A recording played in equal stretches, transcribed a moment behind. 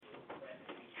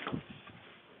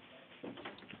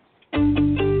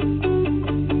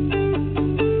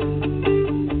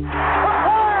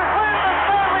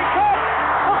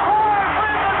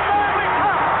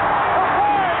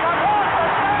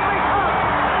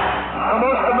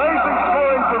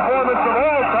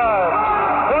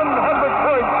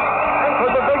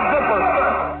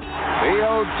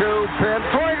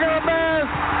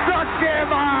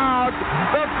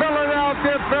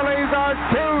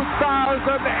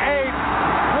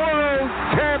World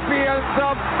Champions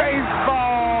of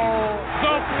Baseball.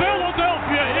 The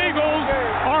Philadelphia Eagles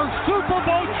are Super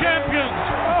Bowl champions.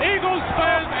 Eagles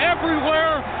fans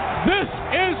everywhere, this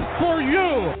is for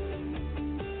you.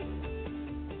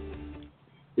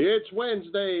 It's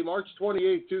Wednesday, March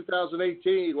 28,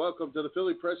 2018. Welcome to the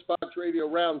Philly Pressbox Radio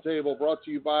Roundtable, brought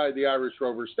to you by the Irish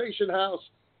Rover Station House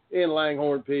in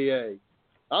Langhorne, PA.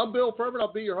 I'm Bill Furman.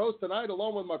 I'll be your host tonight,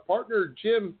 along with my partner,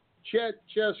 Jim Chet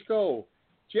Chesko.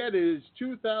 Chet, it is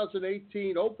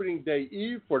 2018 opening day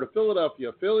eve for the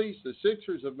Philadelphia Phillies. The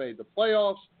Sixers have made the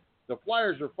playoffs. The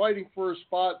Flyers are fighting for a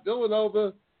spot.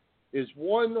 Villanova is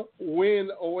one win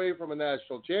away from a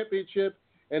national championship.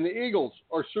 And the Eagles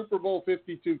are Super Bowl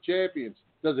 52 champions.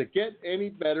 Does it get any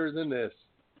better than this?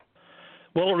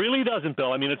 Well, it really doesn't,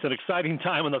 Bill. I mean, it's an exciting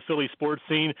time on the Philly sports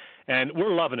scene, and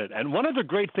we're loving it. And one other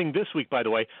great thing this week, by the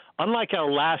way, unlike our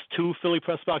last two Philly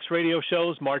Pressbox radio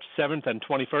shows, March 7th and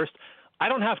 21st, I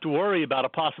don't have to worry about a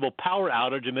possible power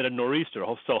outage amid a nor'easter.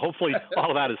 So hopefully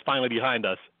all of that is finally behind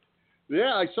us.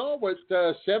 Yeah, I saw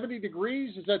 70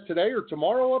 degrees. Is that today or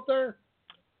tomorrow up there?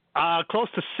 Close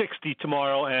to 60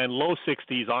 tomorrow and low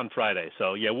 60s on Friday.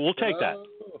 So, yeah, we'll take that.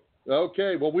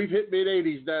 Okay. Well, we've hit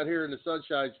mid-80s down here in the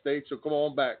Sunshine State, so come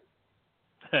on back.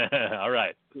 All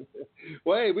right.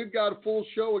 Well, hey, we've got a full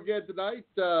show again tonight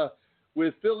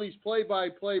with Phillies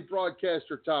play-by-play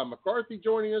broadcaster Tom McCarthy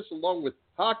joining us, along with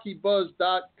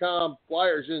HockeyBuzz.com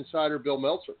Flyers insider Bill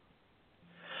Meltzer.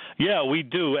 Yeah, we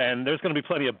do, and there's going to be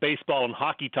plenty of baseball and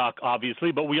hockey talk,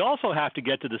 obviously, but we also have to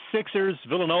get to the Sixers,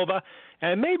 Villanova,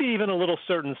 and maybe even a little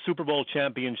certain Super Bowl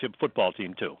championship football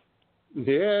team, too.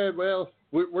 Yeah, well,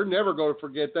 we're never going to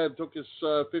forget that. It took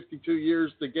us 52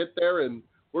 years to get there, and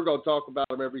we're going to talk about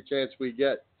them every chance we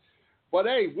get. But,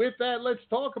 hey, with that, let's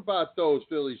talk about those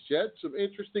Phillies, Chet. Some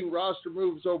interesting roster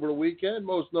moves over the weekend,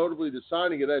 most notably the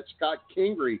signing of that Scott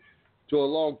Kingery to a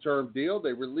long-term deal.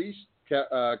 They released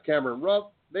Cameron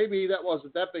Rupp. Maybe that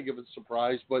wasn't that big of a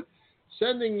surprise, but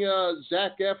sending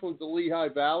Zach Eflin to Lehigh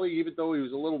Valley, even though he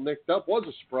was a little nicked up, was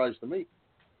a surprise to me.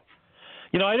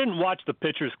 You know, I didn't watch the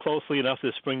pitchers closely enough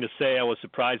this spring to say I was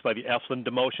surprised by the Eflin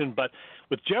demotion, but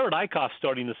with Jared Eichhoff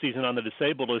starting the season on the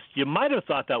disabled list, you might have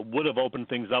thought that would have opened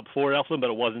things up for Eflin, but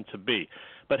it wasn't to be.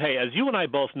 But, hey, as you and I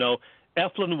both know,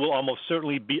 Eflin will almost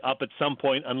certainly be up at some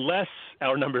point unless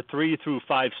our number 3 through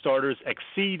 5 starters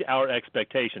exceed our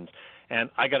expectations. And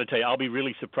I got to tell you, I'll be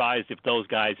really surprised if those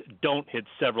guys don't hit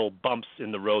several bumps in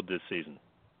the road this season.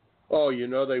 Oh, you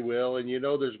know they will. And you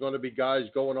know there's going to be guys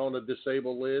going on the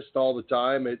disabled list all the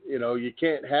time. You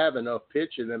can't have enough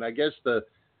pitching. And I guess the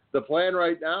plan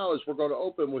right now is we're going to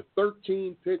open with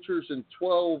 13 pitchers and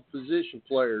 12 position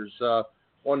players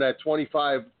on that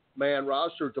 25-man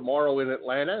roster tomorrow in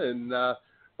Atlanta. And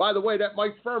by the way, that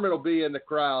Mike Furman will be in the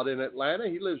crowd in Atlanta.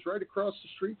 He lives right across the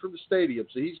street from the stadium,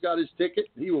 so he's got his ticket.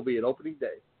 He will be at opening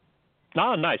day.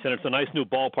 Oh, nice. And it's a nice new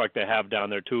ballpark they have down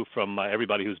there, too, from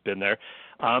everybody who's been there.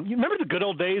 You remember the good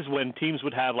old days when teams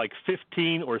would have like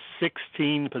 15 or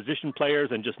 16 position players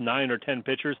and just 9 or 10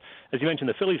 pitchers? As you mentioned,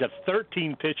 the Phillies have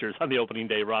 13 pitchers on the opening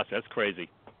day roster. That's crazy.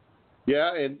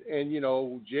 Yeah, and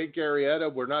Jake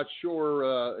Arrieta, we're not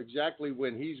sure exactly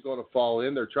when he's going to fall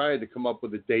in. They're trying to come up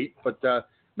with a date, but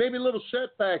maybe a little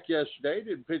setback yesterday.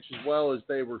 Didn't pitch as well as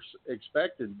they were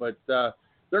expected, but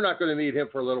they're not going to need him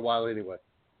for a little while anyway.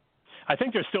 I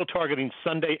think they're still targeting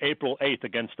Sunday, April 8th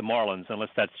against the Marlins, unless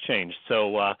that's changed.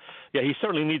 So, he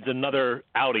certainly needs another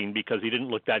outing because he didn't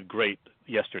look that great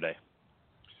yesterday.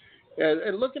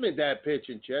 And looking at that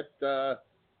pitching, Chet,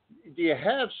 do you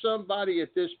have somebody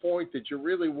at this point that you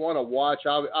really want to watch?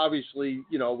 Obviously,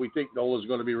 we think Nola's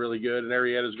going to be really good and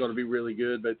Arrieta's going to be really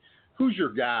good, but who's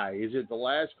your guy? Is it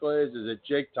Velasquez? Is it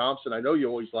Jake Thompson? I know you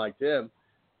always liked him.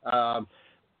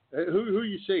 Who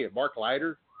you seeing? Mark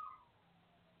Leiter?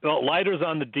 Well, Leiter's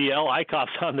on the DL.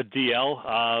 Eichhoff's on the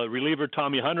DL. Reliever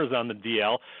Tommy Hunter's on the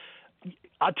DL.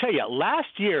 I'll tell you, last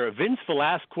year, Vince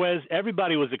Velasquez,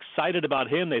 everybody was excited about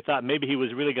him. They thought maybe he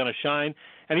was really going to shine,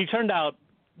 and he turned out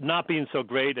not being so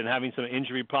great and having some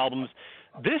injury problems.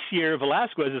 This year,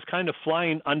 Velasquez is kind of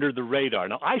flying under the radar.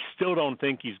 Now, I still don't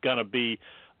think he's going to be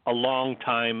a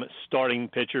long-time starting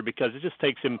pitcher because it just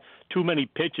takes him too many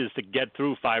pitches to get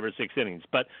through 5 or 6 innings.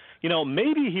 But,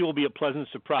 maybe he will be a pleasant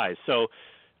surprise. So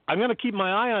I'm going to keep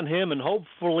my eye on him, and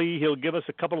hopefully he'll give us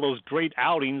a couple of those great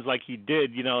outings like he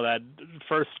did, that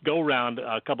first go-round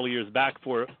a couple of years back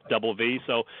for Double V.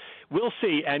 So we'll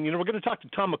see. And, we're going to talk to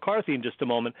Tom McCarthy in just a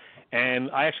moment, and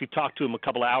I actually talked to him a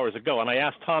couple of hours ago, and I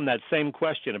asked Tom that same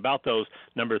question about those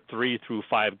number 3 through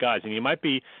 5 guys, and you might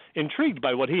be intrigued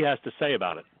by what he has to say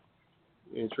about it.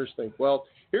 Interesting. Well,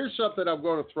 Here's something I'm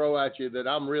going to throw at you that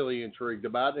I'm really intrigued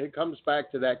about. It comes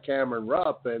back to that Cameron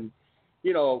Rupp. And,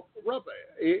 you know, Rupp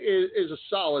is a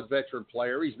solid veteran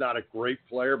player. He's not a great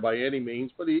player by any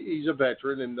means, but he's a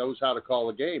veteran and knows how to call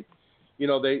a game. You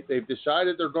know, they've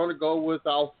decided they're going to go with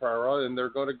Alfaro and they're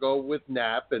going to go with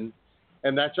Knapp, and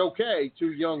that's okay,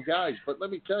 2 young guys. But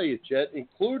let me tell you, Chet,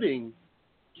 including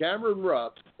Cameron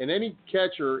Rupp and any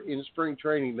catcher in spring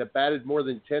training that batted more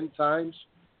than 10 times,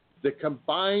 the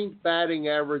combined batting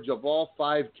average of all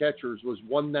 5 catchers was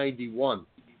 191.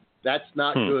 That's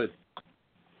not good.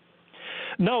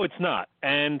 No, it's not.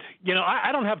 And, you know,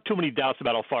 I don't have too many doubts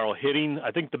about Alfaro hitting.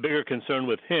 I think the bigger concern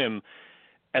with him,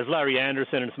 as Larry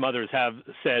Anderson and some others have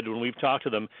said when we've talked to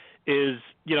them, is,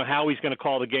 you know, how he's going to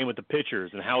call the game with the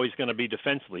pitchers and how he's going to be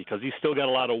defensively, because he's still got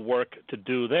a lot of work to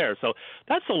do there. So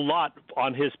that's a lot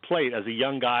on his plate as a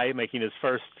young guy making his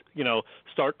first, you know,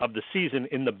 start of the season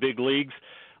in the big leagues.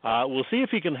 We'll see if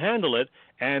he can handle it.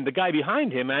 And the guy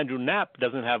behind him, Andrew Knapp,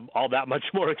 doesn't have all that much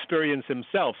more experience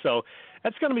himself. So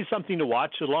that's going to be something to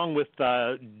watch, along with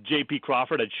J.P.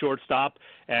 Crawford at shortstop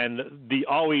and the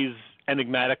always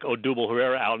enigmatic Odubel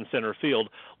Herrera out in center field.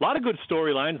 A lot of good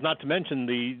storylines, not to mention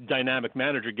the dynamic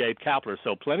manager, Gabe Kapler.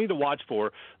 So plenty to watch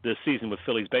for this season with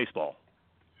Phillies baseball.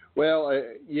 Well,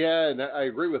 yeah, and I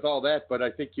agree with all that, but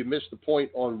I think you missed the point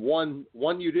on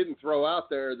one you didn't throw out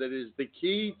there that is the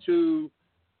key to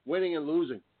winning and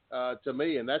losing to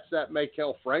me, and that's that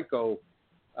Maikel Franco.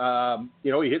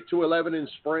 You know, he hit 211 in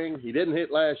spring. He didn't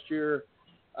hit last year.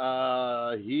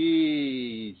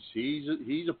 He's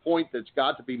a point that's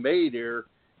got to be made here,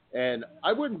 and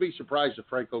I wouldn't be surprised if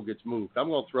Franco gets moved. I'm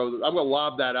going to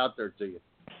lob that out there to you.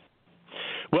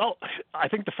 Well, I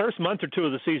think the first month or two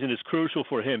of the season is crucial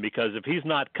for him, because if he's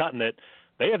not cutting it,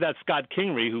 they have that Scott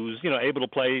Kingery who's, you know, able to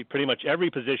play pretty much every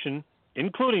position,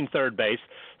 including third base.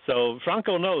 So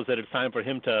Franco knows that it's time for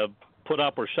him to put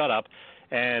up or shut up.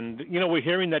 And, you know, we're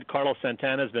hearing that Carlos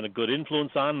Santana has been a good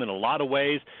influence on him in a lot of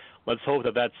ways. Let's hope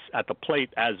that that's at the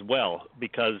plate as well,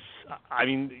 because, I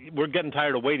mean, we're getting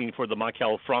tired of waiting for the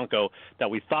Maikel Franco that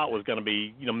we thought was going to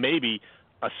be, you know, maybe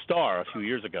a star a few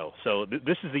years ago. So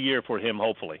this is the year for him,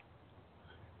 hopefully.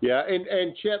 Yeah,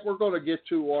 and Chet, we're going to get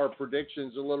to our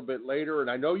predictions a little bit later, and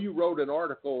I know you wrote an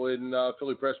article in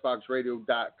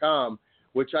PhillyPressboxRadio.com,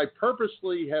 which I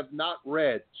purposely have not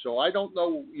read, so I don't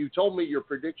know. You told me your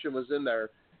prediction was in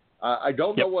there. I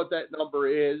don't know what that number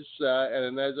is,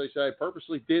 and as I said, I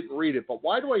purposely didn't read it. But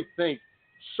why do I think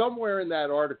somewhere in that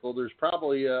article there's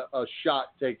probably a shot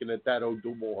taken at that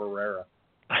Odubel Herrera?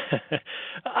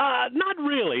 Not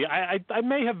really. I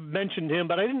may have mentioned him,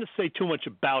 but I didn't say too much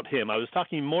about him. I was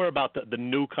talking more about the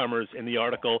newcomers in the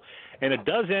article, and it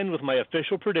does end with my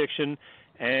official prediction,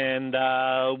 and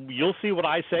you'll see what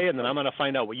I say, and then I'm going to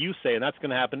find out what you say, and that's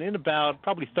going to happen in about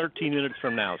probably 13 minutes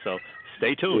from now, so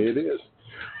stay tuned. It is.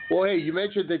 Well, hey, you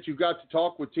mentioned that you got to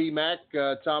talk with T-Mac,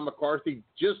 Tom McCarthy,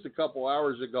 just a couple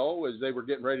hours ago as they were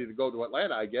getting ready to go to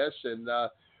Atlanta, I guess, and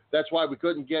that's why we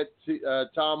couldn't get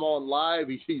Tom on live.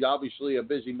 He's obviously a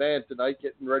busy man tonight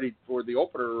getting ready for the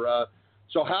opener.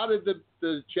 So how did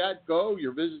the chat go,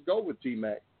 your visit go with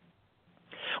T-Mac?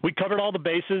 We covered all the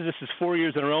bases. This is 4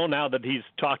 years in a row now that he's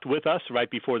talked with us right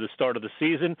before the start of the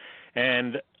season.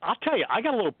 And I'll tell you, I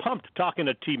got a little pumped talking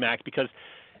to T-Mac because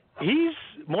he's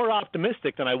more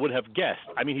optimistic than I would have guessed.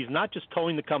 I mean, he's not just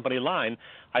towing the company line.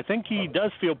 I think he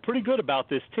does feel pretty good about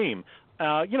this team.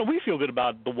 You know, we feel good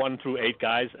about the 1 through 8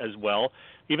 guys as well,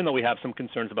 even though we have some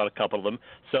concerns about a couple of them.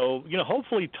 So, you know,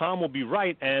 hopefully Tom will be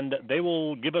right, and they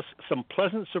will give us some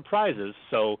pleasant surprises.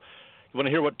 So you want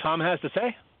to hear what Tom has to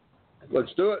say?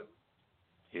 Let's do it.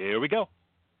 Here we go.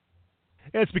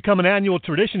 It's become an annual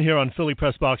tradition here on Philly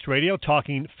Pressbox Radio,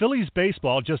 talking Phillies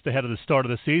baseball just ahead of the start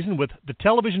of the season with the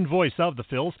television voice of the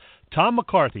Phils, Tom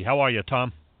McCarthy. How are you,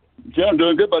 Tom? Jim, I'm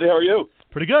doing good, buddy. How are you?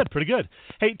 Pretty good, pretty good.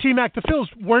 Hey, T-Mac, the Phils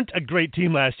weren't a great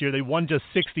team last year. They won just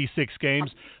 66 games,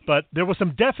 but there was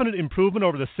some definite improvement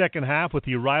over the second half with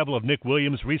the arrival of Nick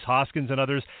Williams, Rhys Hoskins, and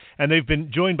others, and they've been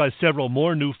joined by several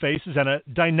more new faces and a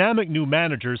dynamic new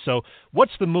manager. So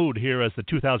what's the mood here as the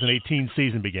 2018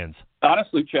 season begins?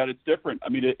 Honestly, Chad, it's different. I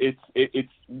mean, it's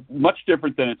much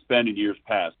different than it's been in years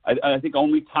past. I think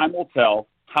only time will tell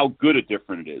how good a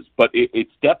different it is, but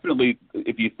it's definitely,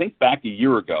 if you think back a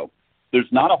year ago, there's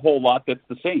not a whole lot that's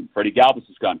the same. Freddie Galvis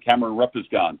is gone. Cameron Rupp is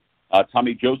gone.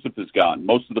 Tommy Joseph is gone.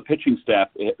 Most of the pitching staff,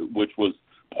 which was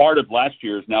part of last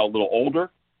year, is now a little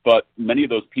older, but many of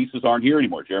those pieces aren't here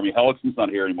anymore. Jeremy Hellickson's not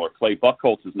here anymore. Clay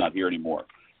Buchholz is not here anymore.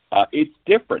 It's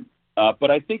different, but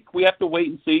I think we have to wait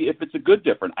and see if it's a good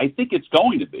different. I think it's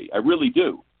going to be. I really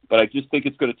do, but I just think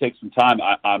it's going to take some time.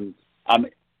 I'm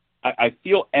I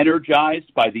feel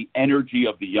energized by the energy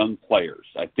of the young players.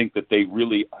 I think that they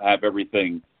really have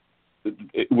everything.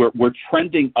 We're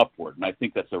trending upward, and I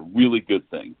think that's a really good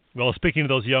thing. Well, speaking of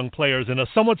those young players, in a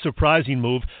somewhat surprising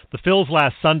move, the Phils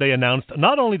last Sunday announced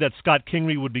not only that Scott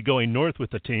Kingery would be going north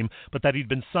with the team, but that he'd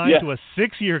been signed to a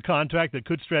 6-year contract that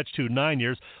could stretch to 9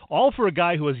 years, all for a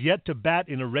guy who has yet to bat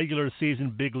in a regular season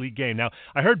big league game. Now,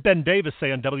 I heard Ben Davis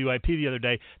say on WIP the other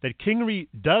day that Kingery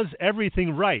does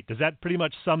everything right. Does that pretty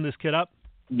much sum this kid up?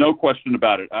 No question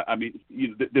about it. I mean,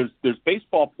 there's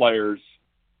baseball players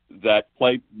that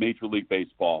play Major League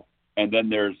Baseball, and then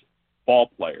there's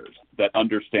ball players that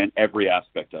understand every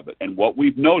aspect of it. And what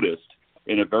we've noticed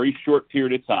in a very short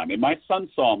period of time, and my son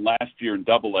saw him last year in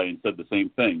AA and said the same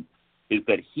thing, is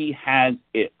that he has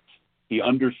it. He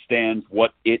understands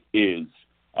what it is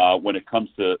when it comes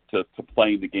to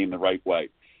playing the game the right way.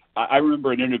 I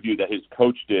remember an interview that his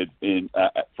coach did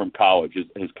from college,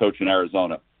 his coach in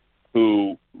Arizona,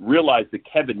 who realized that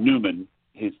Kevin Newman,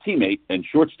 his teammate and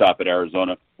shortstop at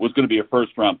Arizona, was going to be a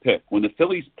first-round pick. When the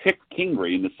Phillies picked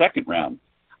Kingery in the second round,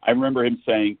 I remember him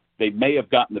saying they may have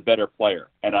gotten the better player,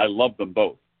 and I love them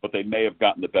both, but they may have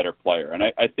gotten the better player. And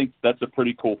I think that's a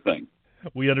pretty cool thing.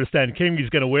 We understand Kingery's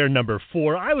going to wear number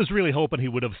 4. I was really hoping he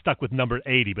would have stuck with number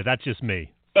 80, but that's just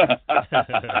me. Hey,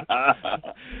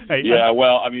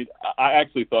 well, I mean, I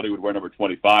actually thought he would wear number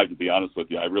 25, to be honest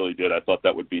with you. I really did. I thought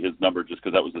that would be his number just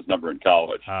because that was his number in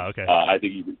college. Okay. I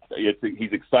think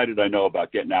he's excited, I know,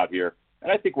 about getting out here.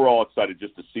 And I think we're all excited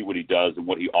just to see what he does and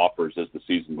what he offers as the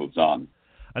season moves on.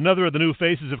 Another of the new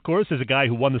faces, of course, is a guy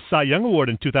who won the Cy Young Award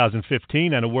in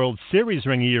 2015 and a World Series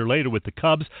ring a year later with the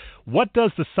Cubs. What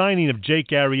does the signing of Jake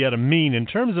Arrieta mean in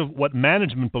terms of what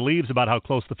management believes about how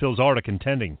close the Phils are to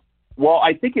contending? Well,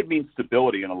 I think it means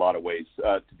stability in a lot of ways,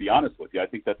 to be honest with you. I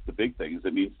think that's the big thing, is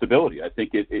it means stability. I think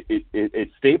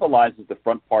it stabilizes the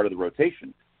front part of the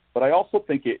rotation. But I also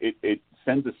think it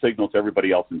sends a signal to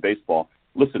everybody else in baseball.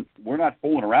 Listen, we're not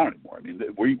fooling around anymore. I mean,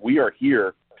 we are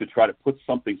here to try to put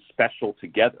something special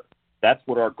together. That's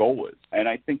what our goal is. And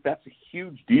I think that's a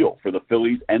huge deal for the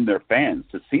Phillies and their fans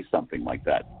to see something like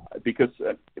that. Because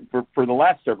for the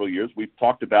last several years, we've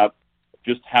talked about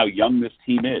just how young this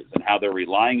team is and how they're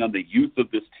relying on the youth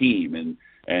of this team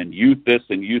and youth this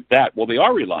and youth that. Well, they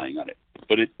are relying on it,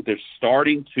 but they're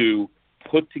starting to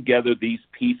put together these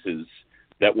pieces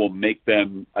that will make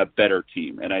them a better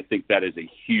team, and I think that is a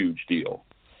huge deal.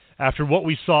 After what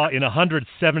we saw in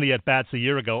 170 at-bats a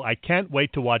year ago, I can't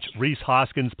wait to watch Rhys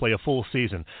Hoskins play a full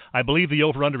season. I believe the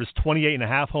over-under is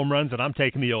 28.5 home runs, and I'm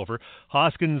taking the over.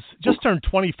 Hoskins just turned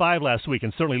 25 last week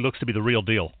and certainly looks to be the real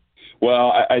deal.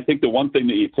 Well, I think the one thing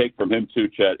that you take from him too,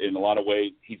 Chet, in a lot of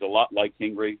ways, he's a lot like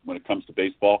Kingery when it comes to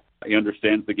baseball. He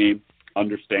understands the game,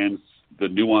 understands the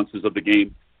nuances of the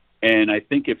game, and I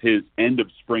think if his end of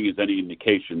spring is any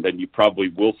indication, then you probably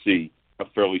will see a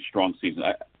fairly strong season.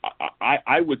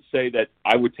 I would say that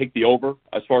I would take the over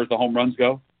as far as the home runs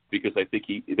go, because I think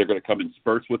they're going to come in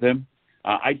spurts with him.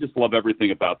 I just love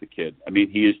everything about the kid. I mean,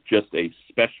 he is just a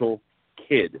special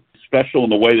kid, special in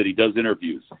the way that he does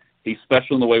interviews. He's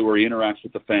special in the way where he interacts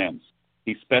with the fans.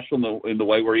 He's special in the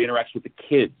way where he interacts with the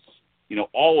kids. You know,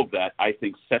 all of that, I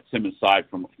think, sets him aside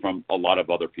from a lot of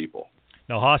other people.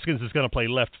 Now, Hoskins is going to play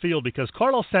left field because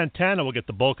Carlos Santana will get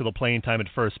the bulk of the playing time at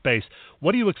first base.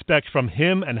 What do you expect from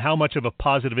him, and how much of a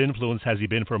positive influence has he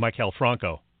been for Maikel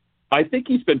Franco? I think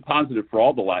he's been positive for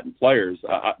all the Latin players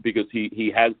because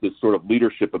he has this sort of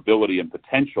leadership ability and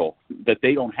potential that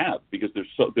they don't have because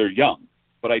they're young.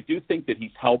 But I do think that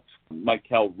he's helped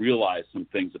Maikel realize some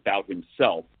things about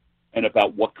himself and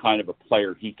about what kind of a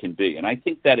player he can be. And I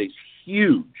think that is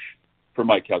huge for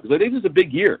Maikel, because I think this is a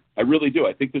big year. I really do.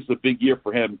 I think this is a big year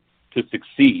for him to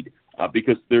succeed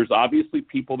because there's obviously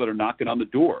people that are knocking on the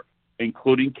door,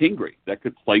 including Kingery, that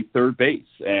could play third base.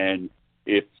 And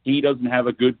if he doesn't have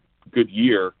a good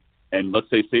year, and let's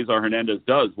say Cesar Hernandez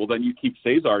does, well, then you keep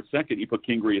Cesar at second, you put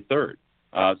Kingery at third.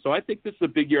 So I think this is a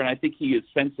big year, and I think he is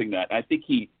sensing that. I think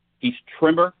he's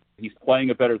trimmer. He's playing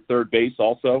a better third base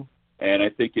also, and I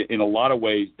think in a lot of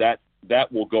ways that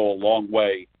will go a long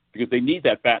way because they need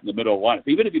that bat in the middle of the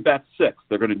lineup. Even if he bats sixth,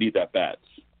 they're going to need that bat.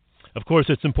 Of course,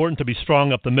 it's important to be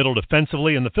strong up the middle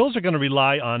defensively, and the Phils are going to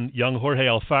rely on young Jorge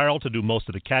Alfaro to do most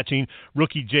of the catching,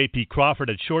 rookie J.P. Crawford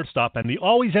at shortstop, and the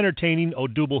always entertaining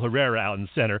Odubel Herrera out in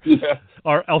center. Yeah.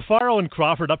 Are Alfaro and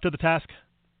Crawford up to the task?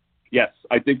 Yes,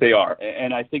 I think they are.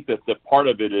 And I think that the part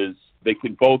of it is they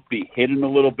can both be hidden a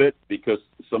little bit because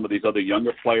some of these other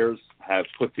younger players have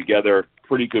put together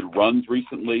pretty good runs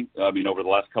recently, over the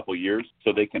last couple of years.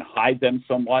 So they can hide them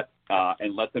somewhat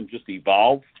and let them just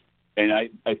evolve. And I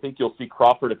think you'll see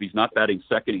Crawford, if he's not batting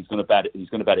second, he's going to bat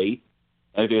eighth.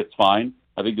 I think it's fine.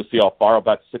 I think you'll see Alfaro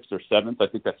back 6th or 7th. I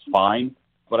think that's fine.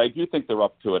 But I do think they're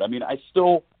up to it. I mean, there's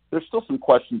still some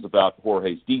questions about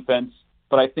Jorge's defense,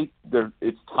 but I think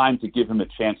it's time to give him a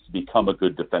chance to become a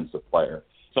good defensive player.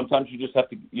 Sometimes you just have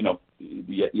to,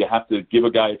 you have to give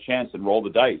a guy a chance and roll the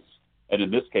dice. And in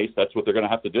this case, that's what they're going to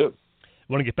have to do.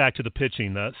 I want to get back to the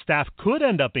pitching. The staff could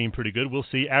end up being pretty good. We'll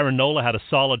see. Aaron Nola had a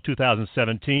solid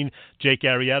 2017. Jake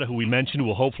Arrieta, who we mentioned,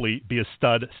 will hopefully be a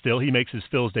stud still. He makes his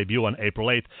Phil's debut on April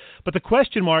 8th. But the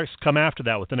question marks come after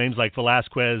that with the names like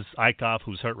Velasquez, Eichhoff,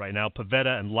 who's hurt right now,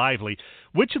 Pivetta, and Lively.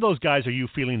 Which of those guys are you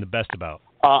feeling the best about?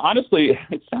 Honestly,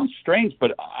 it sounds strange,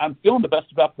 but I'm feeling the best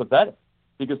about Pivetta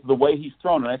because of the way he's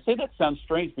thrown. And I say that sounds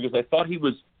strange because I thought he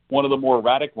was one of the more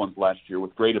erratic ones last year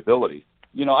with great ability.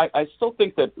 I still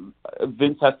think that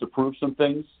Vince has to prove some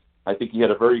things. I think he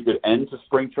had a very good end to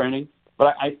spring training.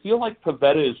 But I feel like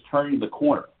Pivetta is turning the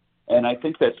corner. And I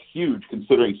think that's huge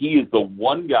considering he is the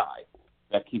one guy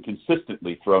that can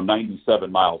consistently throw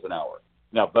 97 miles an hour.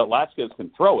 Now, Velasquez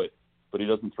can throw it, but he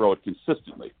doesn't throw it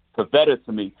consistently. Pivetta,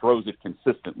 to me, throws it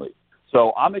consistently.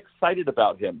 So I'm excited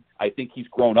about him. I think he's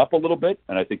grown up a little bit,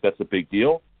 and I think that's a big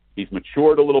deal. He's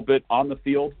matured a little bit on the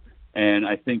field. And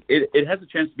I think it has a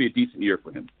chance to be a decent year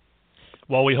for him.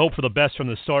 Well, we hope for the best from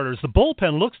the starters. The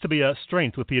bullpen looks to be a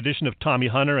strength with the addition of Tommy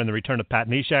Hunter and the return of Pat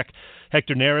Neshek.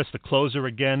 Hector Neris, the closer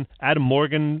again. Adam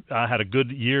Morgan had a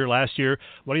good year last year.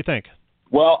 What do you think?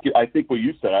 Well, I think what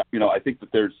you said, I think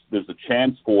that there's a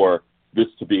chance for this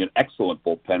to be an excellent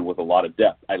bullpen with a lot of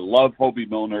depth. I love Hobie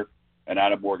Milner and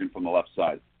Adam Morgan from the left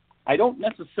side. I don't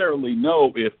necessarily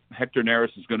know if Hector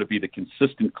Neris is going to be the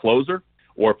consistent closer,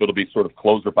 or if it'll be sort of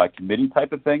closer by committee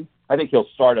type of thing. I think he'll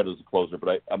start out as a closer,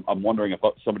 but I'm wondering if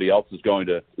somebody else is going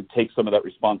to take some of that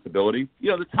responsibility.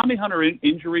 The Tommy Hunter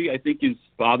injury, I think, is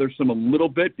bothersome a little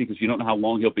bit because you don't know how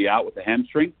long he'll be out with the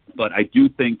hamstring. But I do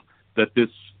think that this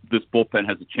bullpen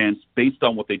has a chance, based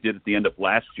on what they did at the end of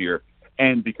last year,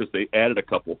 and because they added a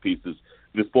couple of pieces,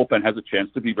 this bullpen has a chance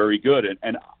to be very good.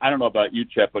 And I don't know about you,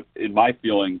 Chet, but in my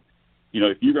feeling,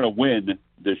 if you're going to win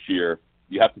this year,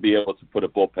 you have to be able to put a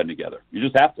bullpen together. You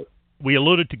just have to. We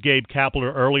alluded to Gabe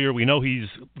Kapler earlier. We know he's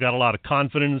got a lot of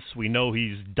confidence. We know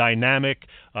he's dynamic.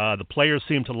 The players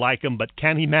seem to like him, but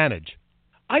can he manage?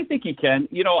 I think he can.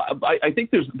 I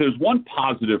think there's one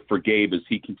positive for Gabe as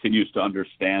he continues to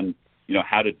understand,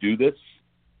 how to do this.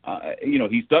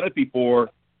 He's done it before.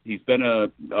 He's been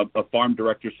a farm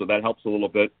director, so that helps a little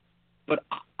bit. But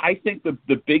I think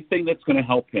the big thing that's going to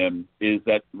help him is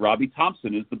that Robbie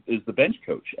Thompson is the bench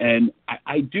coach. And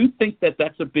I do think that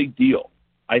that's a big deal.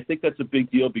 I think that's a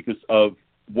big deal because of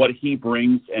what he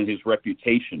brings and his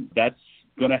reputation. That's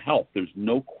going to help. There's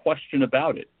no question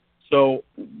about it. So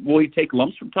will he take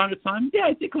lumps from time to time? Yeah,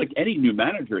 I think like any new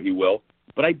manager he will.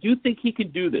 But I do think he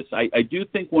can do this. I do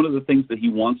think one of the things that he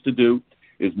wants to do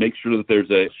is make sure that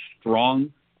there's a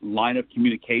strong line of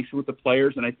communication with the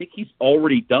players, and I think he's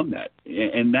already done that.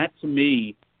 And that, to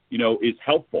me, is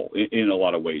helpful in a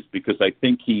lot of ways because I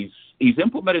think he's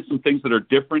implemented some things that are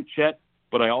different, Chet,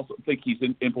 but I also think he's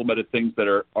implemented things that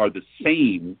are the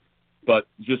same but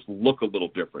just look a little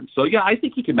different. So, yeah, I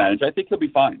think he can manage. I think he'll be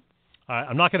fine.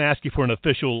 I'm not going to ask you for an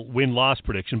official win-loss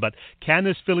prediction, but can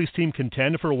this Phillies team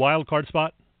contend for a wild card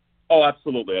spot? Oh,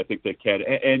 absolutely. I think they can.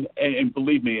 And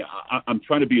believe me, I'm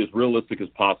trying to be as realistic as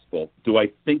possible. Do I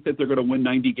think that they're going to win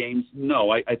 90 games?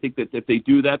 No. I think that if they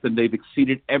do that, then they've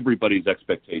exceeded everybody's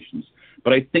expectations.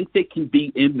 But I think they can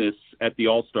be in this at the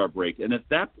All-Star break. And at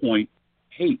that point,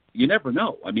 hey, you never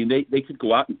know. I mean, they could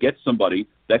go out and get somebody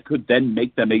that could then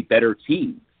make them a better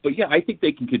team. But, yeah, I think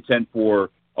they can contend for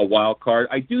a wild card.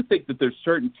 I do think that there's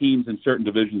certain teams in certain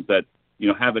divisions that,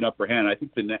 have an upper hand. I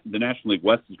think the National League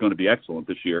West is going to be excellent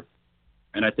this year.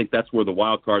 And I think that's where the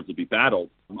wild cards will be battled.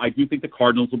 I do think the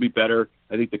Cardinals will be better.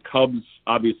 I think the Cubs,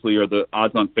 obviously, are the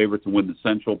odds-on favorite to win the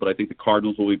Central, but I think the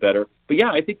Cardinals will be better. But,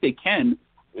 yeah, I think they can.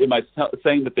 Am I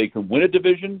saying that they can win a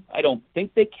division? I don't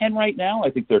think they can right now. I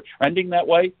think they're trending that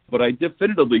way, but I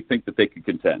definitively think that they can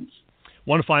contend.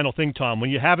 One final thing, Tom.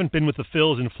 When you haven't been with the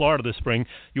Phils in Florida this spring,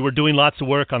 you were doing lots of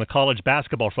work on the college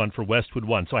basketball front for Westwood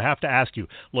One. So I have to ask you,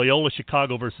 Loyola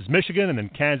Chicago versus Michigan and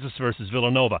then Kansas versus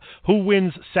Villanova. Who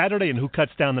wins Saturday and who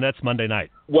cuts down the nets Monday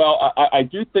night? Well, I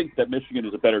do think that Michigan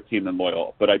is a better team than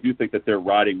Loyola, but I do think that they're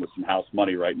riding with some house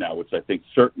money right now, which I think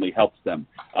certainly helps them.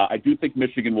 I do think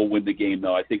Michigan will win the game,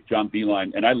 though. I think John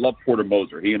Beilein, and I love Porter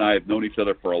Moser. He and I have known each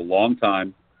other for a long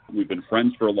time. We've been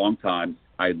friends for a long time.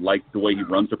 I like the way he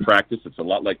runs a practice. It's a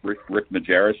lot like Rick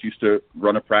Majerus used to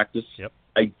run a practice. Yep.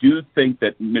 I do think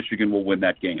that Michigan will win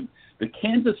that game. The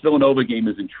Kansas-Villanova game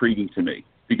is intriguing to me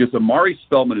because Amari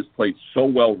Spellman has played so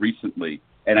well recently,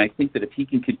 and I think that if he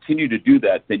can continue to do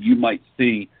that, then you might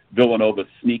see Villanova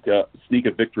sneak a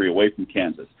victory away from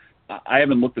Kansas. I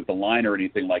haven't looked at the line or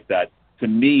anything like that. To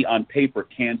me, on paper,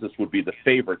 Kansas would be the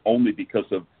favorite only because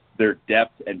of their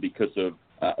depth and because of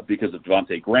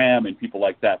Devontae Graham and people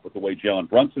like that. But the way Jalen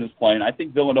Brunson is playing, I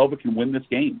think Villanova can win this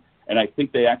game. And I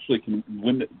think they actually can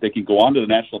win. They can go on to the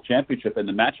national championship. And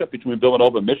the matchup between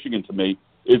Villanova and Michigan, to me,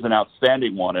 is an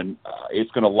outstanding one. And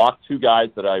it's going to lock two guys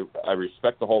that I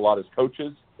respect a whole lot as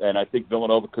coaches. And I think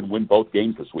Villanova could win both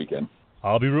games this weekend.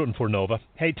 I'll be rooting for Nova.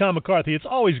 Hey, Tom McCarthy, it's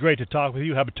always great to talk with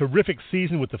you. Have a terrific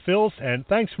season with the Phils. And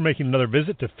thanks for making another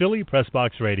visit to Philly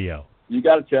Pressbox Radio. You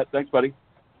got it, Chet. Thanks, buddy.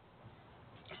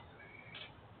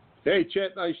 Hey,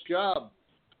 Chet, nice job.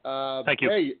 Thank you.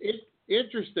 Hey,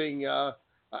 interesting.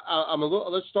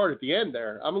 Let's start at the end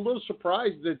there. I'm a little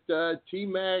surprised that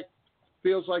T-Mac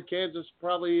feels like Kansas is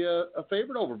probably a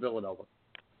favorite over Villanova.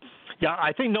 Yeah,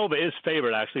 I think Nova is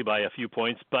favored actually by a few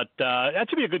points, but that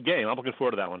should be a good game. I'm looking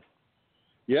forward to that one.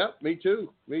 Yeah, me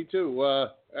too. I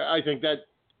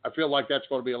feel like that's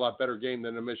going to be a lot better game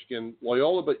than the Michigan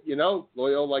Loyola, but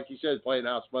Loyola, like you said, is playing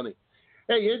house money.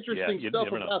 Hey, interesting stuff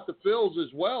about the Phils as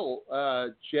well,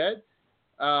 Chet.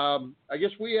 I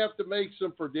guess we have to make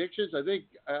some predictions. I think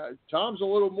Tom's a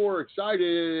little more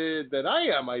excited than I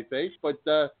am, I think. But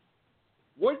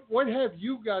what have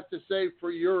you got to say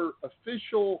for your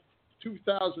official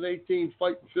 2018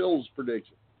 Fighting Phils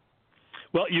prediction?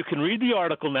 Well, you can read the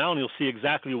article now, and you'll see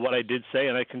exactly what I did say.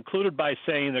 And I concluded by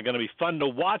saying they're going to be fun to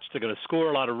watch. They're going to score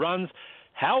a lot of runs.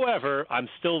 However, I'm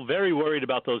still very worried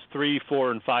about those 3,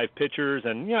 4, and 5 pitchers.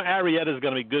 And, Arrieta's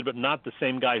going to be good, but not the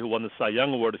same guy who won the Cy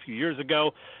Young Award a few years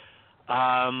ago.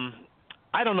 I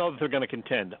don't know if they're going to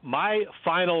contend. My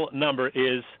final number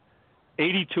is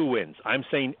 82 wins. I'm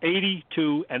saying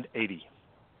 82 and 80.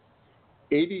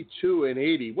 82 and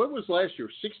 80. What was last year?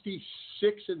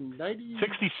 66 and 90?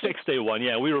 66 they won.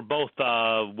 Yeah, we were both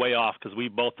way off because we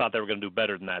both thought they were going to do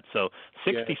better than that. So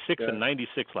 66 and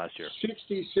 96 last year.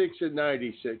 66 and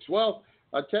 96. Well,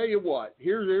 I'll tell you what.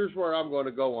 Here's where I'm going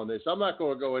to go on this. I'm not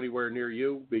going to go anywhere near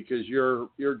you because you're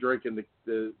drinking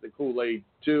the Kool-Aid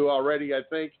too already, I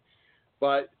think.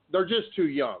 But they're just too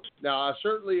young. Now, I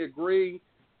certainly agree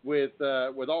with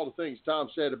all the things Tom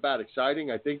said about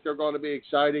exciting. I think they're going to be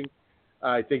exciting.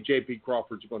 I think J.P.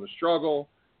 Crawford's going to struggle.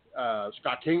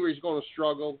 Scott Kingery's going to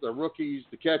struggle. The rookies,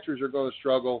 the catchers are going to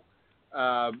struggle.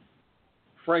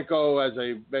 Franco, as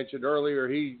I mentioned earlier,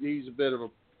 he's a bit of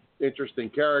an interesting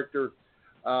character.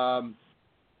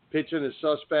 Pitching is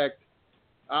suspect.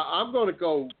 I'm going to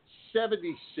go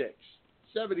 76.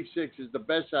 76 is the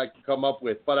best I can come up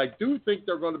with. But I do think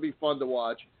they're going to be fun to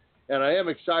watch, and I am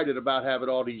excited about having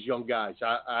all these young guys.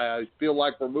 I feel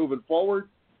like we're moving forward.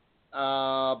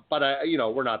 But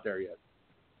we're not there yet.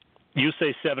 You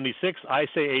say 76, I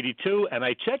say 82, and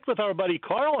I checked with our buddy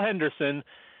Carl Henderson,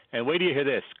 and wait till you hear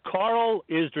this. Carl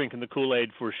is drinking the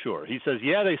Kool-Aid for sure. He says,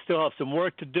 they still have some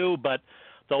work to do, but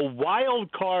the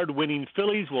wild card winning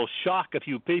Phillies will shock a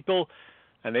few people,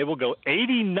 and they will go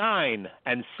 89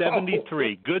 and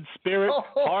 73. Good spirit,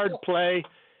 hard play.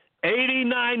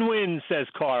 89 wins, says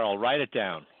Carl. Write it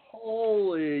down.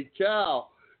 Holy cow.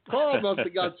 Carl must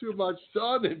have got too much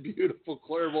sun in beautiful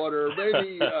Clearwater, or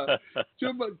maybe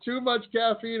too much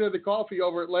caffeine in the coffee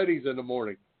over at Lenny's in the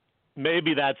morning.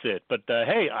 Maybe that's it. But,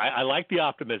 hey, I like the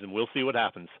optimism. We'll see what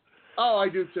happens. Oh, I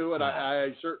do too, and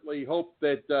I certainly hope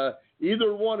that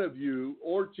either one of you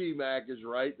or T-Mac is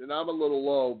right, and I'm a little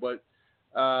low, but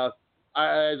as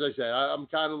I said, I'm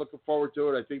kind of looking forward to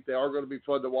it. I think they are going to be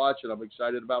fun to watch, and I'm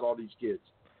excited about all these kids.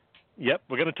 Yep,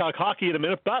 we're going to talk hockey in a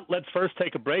minute, but let's first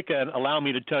take a break and allow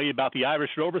me to tell you about the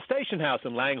Irish Rover Station House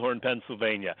in Langhorne,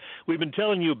 Pennsylvania. We've been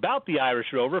telling you about the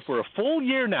Irish Rover for a full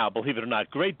year now, believe it or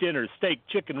not. Great dinners, steak,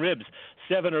 chicken, ribs,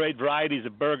 7 or 8 varieties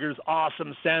of burgers,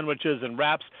 awesome sandwiches and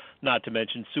wraps, not to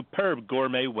mention superb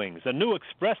gourmet wings. A new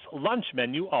express lunch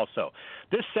menu also.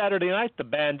 This Saturday night, the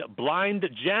band Blind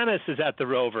Janice is at the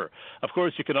Rover. Of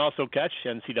course, you can also catch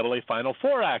NCAA Final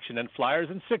Four action and Flyers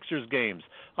and Sixers games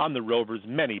on the Rover's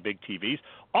many big TVs.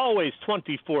 Always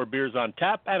 24 beers on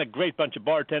tap and a great bunch of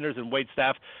bartenders and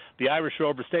waitstaff. The Irish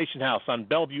Rover Station House on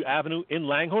Bellevue Avenue in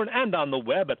Langhorne and on the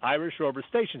web at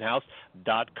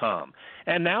IrishRoverStationHouse.com.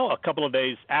 And now, a couple of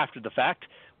days after the fact,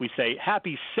 we say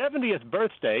happy 70th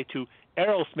birthday to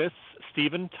Aerosmith's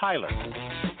Steven Tyler.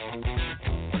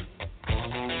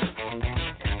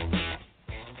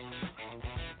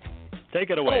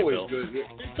 Take it away, always Bill. Good.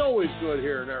 It's always good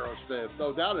here in Aerosmith.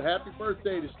 No doubt. And happy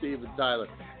birthday to Steven Tyler.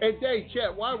 And Dave,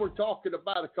 Chet, while we're talking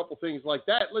about a couple things like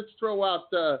that, let's throw out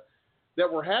that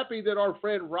we're happy that our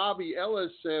friend Robbie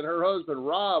Ellis and her husband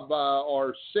Rob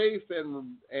are safe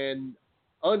and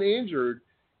uninjured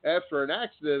after an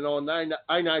accident on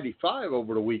I-95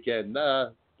 over the weekend.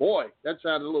 Boy, that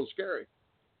sounded a little scary.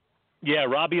 Yeah,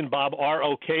 Robbie and Bob are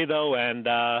okay, though, and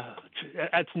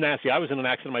that's nasty. I was in an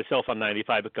accident myself on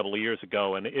 95 a couple of years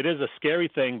ago, and it is a scary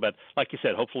thing, but like you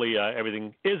said, hopefully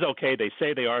everything is okay. They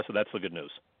say they are, so that's the good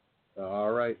news.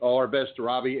 All right. All our best to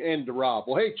Robbie and to Rob.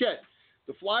 Well, hey, Chet,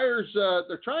 the Flyers,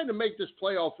 they're trying to make this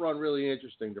playoff run really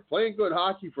interesting. They're playing good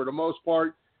hockey for the most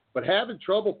part, but having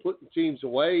trouble putting teams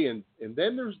away, and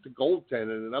then there's the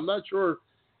goaltending, and I'm not sure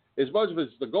as much as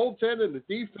it's the goaltending, the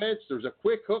defense. There's a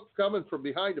quick hook coming from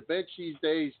behind the bench these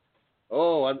days.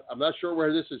 Oh, I'm not sure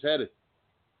where this is headed.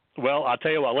 Well, I'll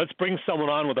tell you what. Let's bring someone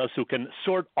on with us who can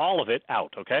sort all of it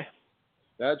out, okay?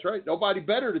 That's right. Nobody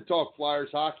better to talk Flyers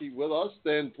hockey with us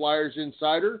than Flyers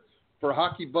Insider for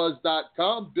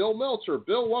HockeyBuzz.com, Bill Meltzer.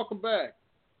 Bill, welcome back.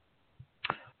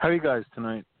 How are you guys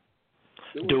tonight?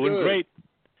 Doing good. Great.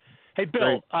 Hey,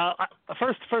 Bill,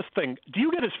 first thing, do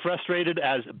you get as frustrated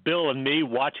as Bill and me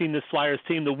watching this Flyers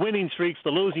team, the winning streaks, the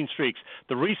losing streaks,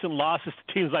 the recent losses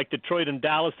to teams like Detroit and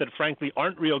Dallas that, frankly,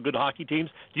 aren't real good hockey teams?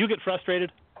 Do you get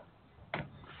frustrated?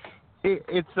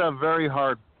 It's a very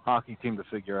hard hockey team to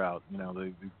figure out. You know,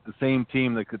 the same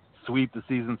team that could sweep the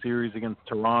season series against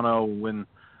Toronto, win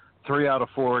 3 out of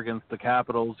 4 against the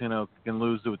Capitals, you know, can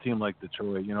lose to a team like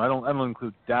Detroit. You know, I don't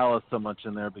include Dallas so much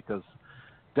in there because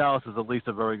Dallas is at least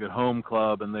a very good home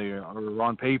club, and they are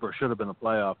on paper should have been a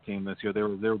playoff team this year. They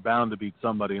were bound to beat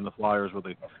somebody, and the Flyers were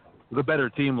the better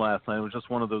team last night. It was just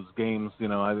one of those games, you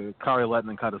know. Kari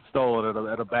Lehtinen kind of stole it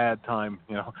at a bad time,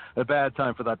 you know, a bad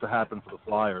time for that to happen for the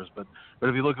Flyers. But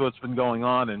if you look at what's been going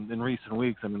on in recent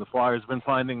weeks, I mean, the Flyers have been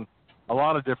finding a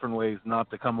lot of different ways not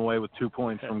to come away with 2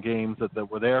 points from games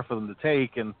that were there for them to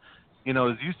take. And, you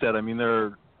know, as you said, I mean,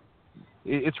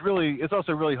 it's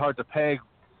also really hard to peg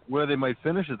where they might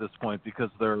finish at this point because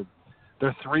they're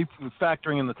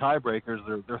factoring in the tiebreakers.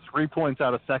 They're 3 points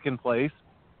out of second place,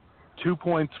 2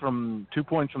 points from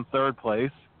third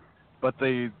place, but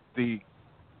the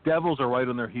Devils are right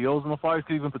on their heels, and the Flyers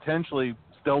could even potentially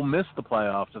still miss the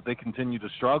playoffs if they continue to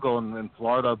struggle and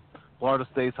Florida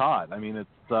stays hot. I mean,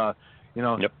 it's you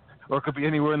know, yep. Or it could be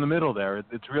anywhere in the middle there.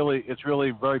 It's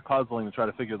really very puzzling to try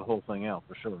to figure the whole thing out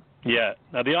for sure. Yeah.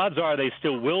 Now, the odds are they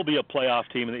still will be a playoff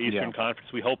team in the Eastern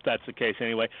Conference. We hope that's the case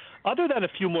anyway. Other than a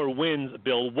few more wins,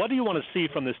 Bill, what do you want to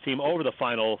see from this team over the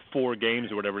final 4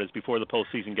 games or whatever it is before the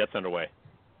postseason gets underway?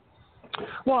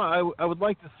 Well, I would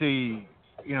like to see,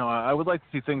 you know,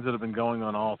 things that have been going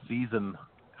on all season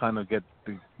kind of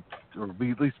or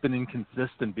be at least been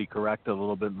inconsistent, be corrected a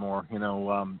little bit more. You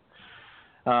know,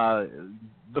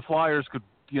 the Flyers could,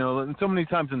 you know, and so many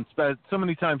times in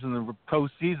the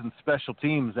postseason, special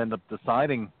teams end up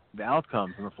deciding the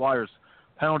outcomes, and the Flyers'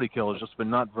 penalty kill has just been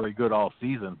not very good all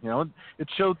season. You know, it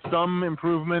showed some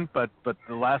improvement, but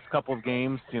the last couple of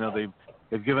games, you know,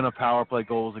 they've given up power play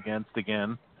goals against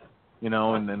again. You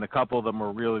know, and a couple of them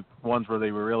were really ones where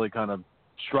they were really kind of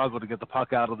struggled to get the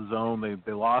puck out of the zone.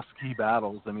 They lost key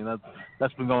battles. I mean,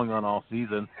 that's been going on all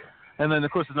season. And then,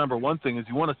 of course, the number one thing is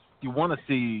you want to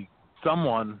see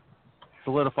someone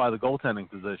solidify the goaltending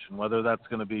position, whether that's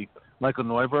going to be Michael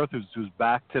Neuwirth, who's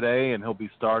back today and he'll be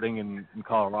starting in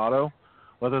Colorado,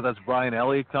 whether that's Brian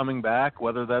Elliott coming back,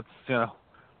 whether that's, you know,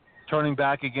 turning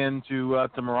back again to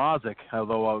Mrazek,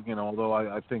 although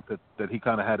I think that he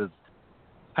kind of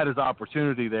had his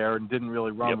opportunity there and didn't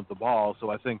really run with the ball. So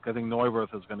I think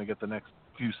Neuwirth is going to get the next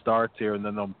few starts here, and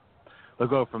then they'll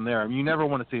go from there. I mean, you never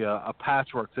want to see a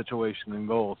patchwork situation in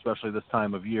goal, especially this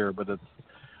time of year, but it's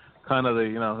kind of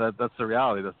that's the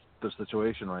reality. That's the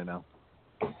situation right now.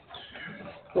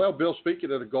 Well, Bill,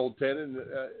 speaking of the goaltending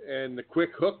and the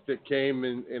quick hook that came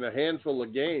in a handful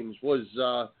of games,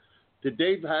 did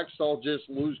Dave Haxtell just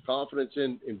lose confidence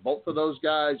in both of those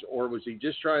guys, or was he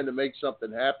just trying to make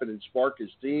something happen and spark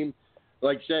his team?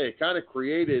 Like I say, it kind of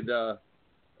created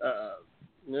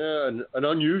an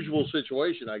unusual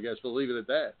situation, I guess. We'll leave it at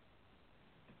that.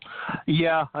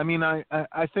 Yeah, I mean,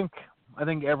 I think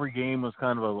every game was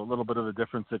kind of a little bit of a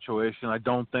different situation. I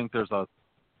don't think there's a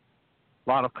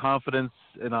lot of confidence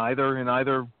in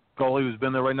either goalie who's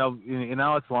been there right now. In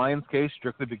Alex Lyon's case,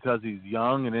 strictly because he's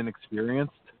young and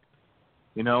inexperienced.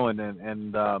 You know, and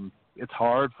it's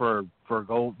hard for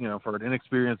an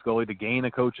inexperienced goalie to gain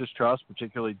a coach's trust,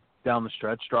 particularly down the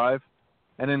stretch drive.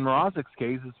 And in Mrazek's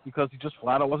case, it's because he just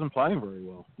flat out wasn't playing very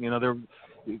well. You know,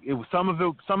 some of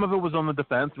it was on the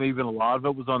defense, maybe even a lot of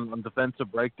it was on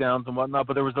defensive breakdowns and whatnot.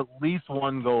 But there was at least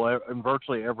one goal in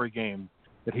virtually every game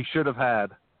that he should have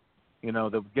had, you know,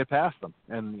 that would get past them.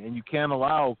 And you can't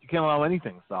allow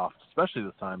anything soft, especially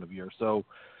this time of year. So,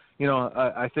 you know,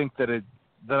 I think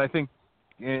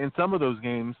in some of those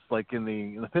games, like in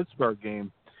the Pittsburgh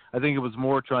game, I think it was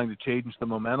more trying to change the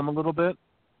momentum a little bit.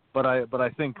 But I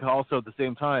think also at the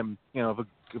same time, if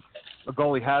a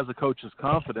goalie has a coach's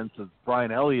confidence, as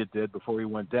Brian Elliott did before he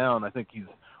went down, I think he's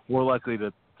more likely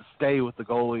to stay with the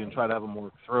goalie and try to have him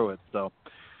work through it. So,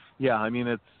 yeah, I mean,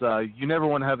 it's you never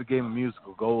want to have a game of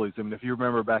musical goalies. I mean, if you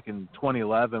remember back in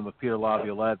 2011 with Peter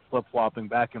Laviolette flip-flopping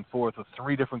back and forth with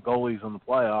 3 different goalies in the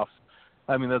playoffs,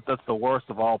 I mean, that's the worst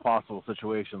of all possible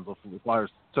situations. The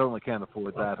Flyers certainly can't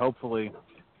afford that. Hopefully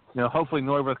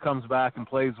Neuwirth comes back and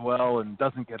plays well and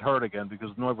doesn't get hurt again, because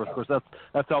Neuwirth, of course,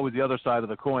 that's always the other side of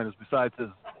the coin, is besides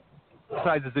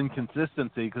his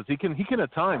inconsistency, because he can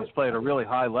at times play at a really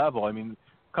high level. I mean,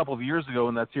 a couple of years ago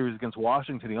in that series against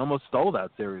Washington, he almost stole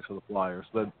that series for the Flyers.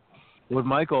 But with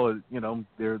Michael,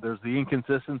 there's the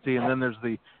inconsistency, and then there's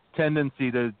the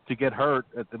tendency to get hurt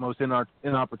at the most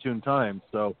inopportune times.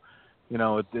 So,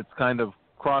 it's kind of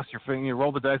you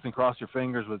roll the dice and cross your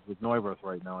fingers with Neuwirth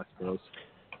right now, I suppose.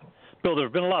 Bill, there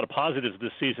have been a lot of positives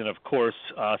this season, of course,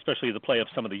 especially the play of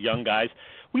some of the young guys.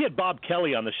 We had Bob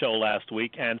Kelly on the show last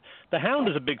week, and the Hound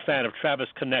is a big fan of Travis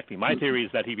Konechny. My theory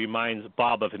is that he reminds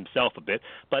Bob of himself a bit.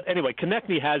 But anyway,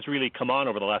 Konechny has really come on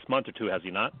over the last month or two, has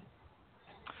he not?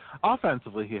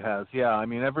 Offensively, he has. Yeah, I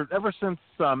mean, ever since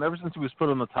he was put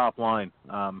on the top line,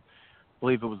 I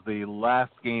believe it was the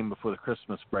last game before the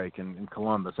Christmas break in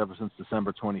Columbus, ever since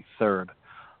December 23rd.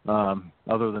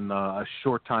 Other than a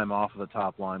short time off of the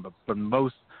top line, but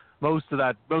most of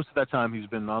that time he's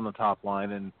been on the top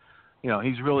line, and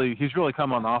he's really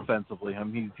come on offensively. I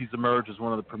mean, he's emerged as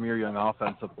one of the premier young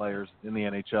offensive players in the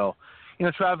NHL.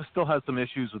 Travis still has some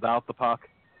issues without the puck.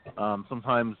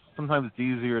 Sometimes it's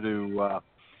easier to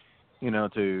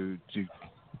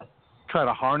try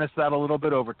to harness that a little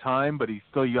bit over time, but he's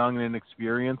still young and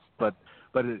inexperienced.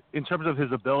 But in terms of his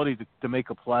ability to make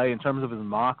a play, in terms of his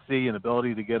moxie and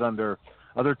ability to get under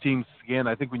other teams' skin,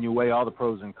 I think when you weigh all the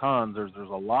pros and cons, there's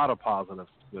a lot of positives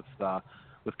with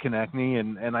Konechny,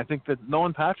 and I think that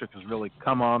Nolan Patrick has really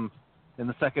come on in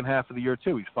the second half of the year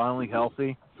too. He's finally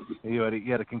healthy. He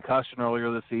had a concussion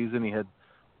earlier this season. He had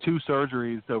 2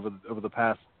 surgeries over the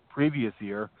past previous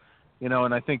year.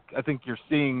 And I think you're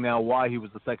seeing now why he was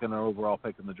the second overall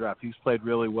pick in the draft. He's played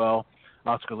really well.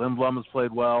 Oscar Lindblom has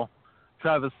played well.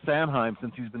 Travis Sanheim,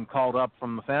 since he's been called up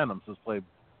from the Phantoms, has played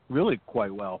really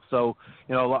quite well. So,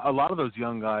 a lot of those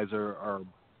young guys are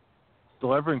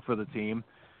delivering for the team.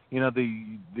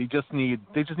 They just need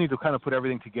to kind of put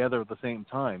everything together at the same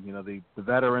time. The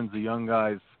veterans, the young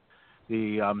guys,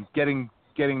 the getting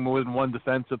more than one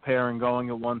defensive pairing going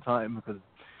at one time, because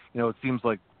it seems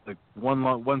like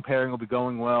one pairing will be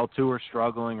going well, 2 are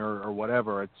struggling or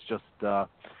whatever. It's just the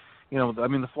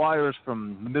Flyers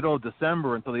from the middle of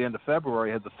December until the end of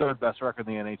February had the 3rd best record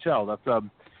in the NHL.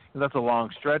 That's a long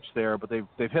stretch there, but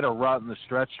they've hit a rut in the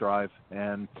stretch drive,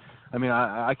 and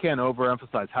I can't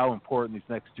overemphasize how important these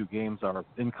next 2 games are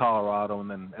in Colorado and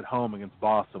then at home against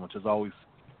Boston, which is always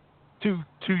two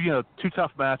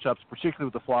tough matchups, particularly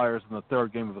with the Flyers in the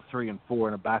 3rd game of a 3 and 4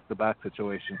 in a back-to-back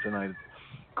situation tonight. It's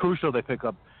crucial they pick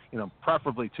up,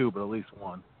 preferably 2, but at least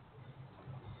 1.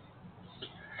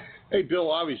 Hey,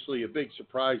 Bill, obviously a big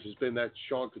surprise has been that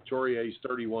Sean Couturier's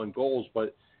 31 goals,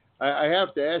 but I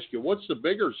have to ask you, what's the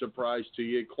bigger surprise to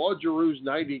you? Claude Giroux's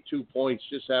 92 points,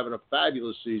 just having a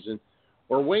fabulous season,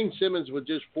 or Wayne Simmons with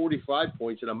just 45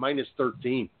 points and a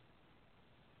 -13?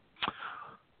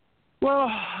 Well,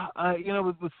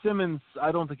 with Simmons,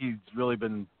 I don't think he's really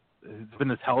been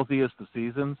as healthy as the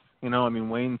seasons.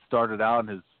 Wayne started out in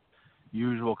his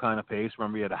usual kind of pace.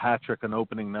 Remember, he had a hat trick on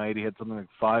opening night. He had something like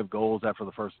 5 goals after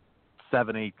the first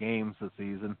 7-8 games this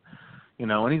season,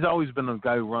 and he's always been a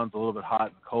guy who runs a little bit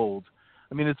hot and cold.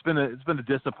 It's been a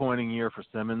disappointing year for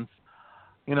Simmons.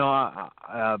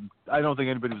 I don't think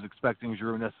anybody was expecting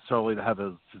Giroux necessarily to have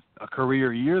a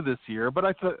career year this year, but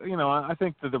I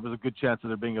think that there was a good chance of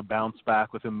there being a bounce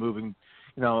back with him moving.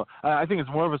 I think it's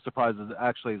more of a surprise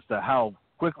as to how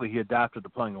quickly he adapted to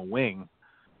playing a wing,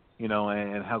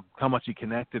 and how much he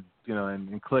connected,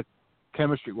 and clicked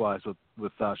chemistry-wise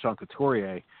with Sean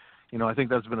Couturier. I think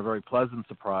that's been a very pleasant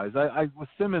surprise. With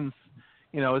Simmons,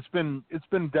 it's been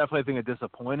definitely, I think, a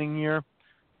disappointing year.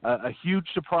 A huge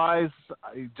surprise,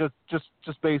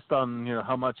 just based on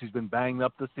how much he's been banged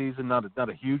up this season. Not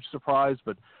a huge surprise,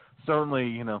 but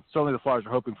certainly the Flyers are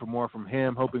hoping for more from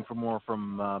him, hoping for more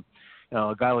from a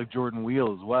guy like Jordan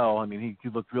Weal as well. He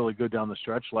looked really good down the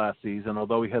stretch last season.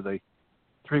 Although he had a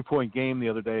 3-point game the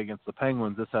other day against the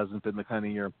Penguins, this hasn't been the kind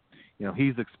of year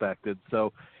he's expected.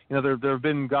 So there have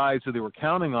been guys who they were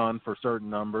counting on for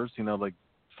certain numbers. Like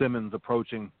Simmons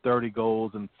approaching 30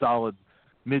 goals and solid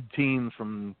mid-teens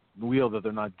from Wheel that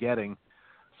they're not getting.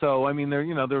 So I mean, there's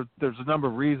a number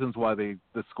of reasons why the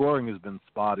scoring has been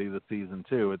spotty this season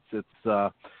too.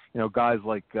 It's guys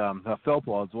like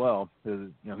Philpott as well.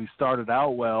 He started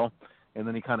out well, and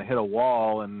then he kind of hit a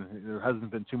wall, and there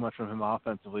hasn't been too much from him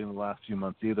offensively in the last few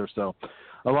months either. So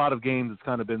a lot of games it's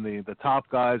kind of been the top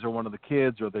guys or one of the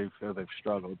kids, or they've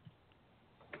struggled.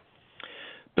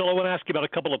 Bill, I want to ask you about a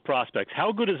couple of prospects.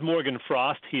 How good is Morgan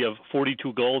Frost? He have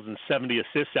 42 goals and 70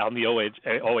 assists out in the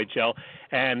OHL.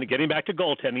 And getting back to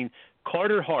goaltending,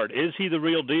 Carter Hart, is he the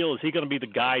real deal? Is he going to be the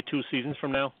guy 2 seasons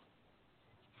from now?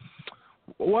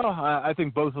 Well, I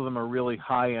think both of them are really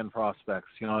high-end prospects.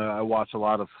 I watch a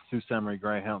lot of Sault Ste. Marie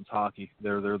Greyhounds hockey.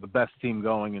 They're the best team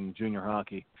going in junior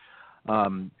hockey.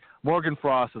 Morgan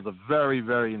Frost is a very,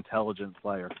 very intelligent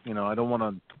player. I don't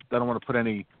want to put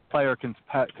any player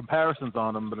comparisons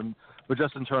on him, but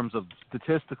just in terms of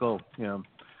statistical,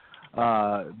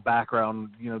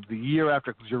 background, the year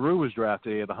after Giroux was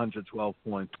drafted, he had 112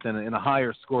 points in a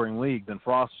higher scoring league than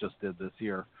Frost just did this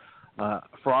year.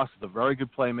 Frost is a very good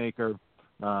playmaker,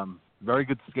 very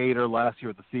good skater. Last year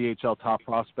at the CHL Top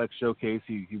Prospect Showcase,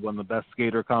 he won the best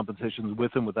skater competitions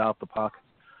with and without the puck.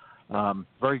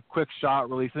 Very quick shot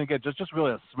release. I think just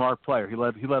really a smart player. He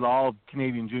led all of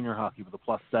Canadian junior hockey with a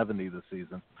 +70 this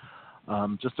season.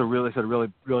 Just a really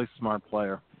smart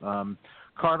player.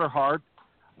 Carter Hart,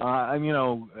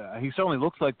 he certainly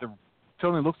looks like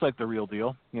the real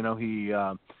deal.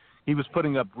 He was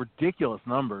putting up ridiculous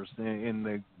numbers in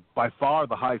the by far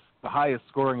the highest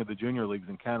scoring of the junior leagues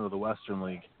in Canada, the Western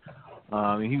League.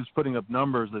 He was putting up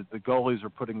numbers that the goalies are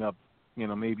putting up,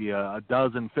 maybe a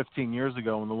dozen 15 years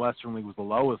ago when the Western League was the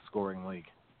lowest scoring league.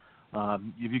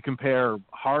 If you compare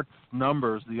Hart's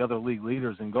numbers to the other league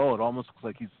leaders in goal, it almost looks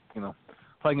like he's,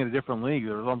 playing in a different league.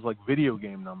 There's almost like video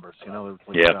game numbers, it's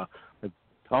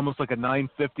almost like a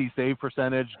 .950 save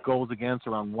percentage, goals against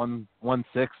around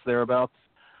 1.16 thereabouts.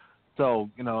 So,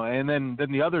 and then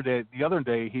the other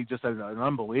day he just had an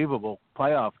unbelievable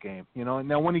playoff game.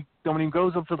 Now when he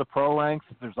goes up to the pro ranks,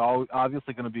 there's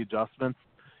obviously going to be adjustments.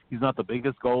 He's not the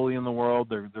biggest goalie in the world.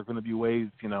 There are going to be ways,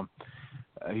 he's going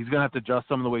to have to adjust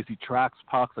some of the ways he tracks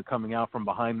pucks, like coming out from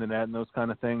behind the net and those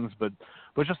kind of things. But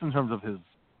just in terms of his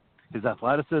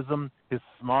athleticism, his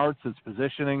smarts, his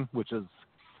positioning, which is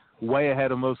way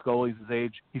ahead of most goalies his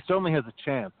age, he certainly has a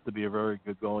chance to be a very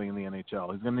good goalie in the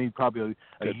NHL. He's going to need probably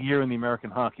a year in the American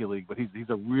Hockey League, but he's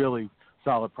a really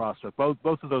solid prospect. Both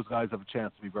of those guys have a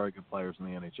chance to be very good players in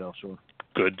the NHL, sure.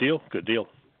 Good deal.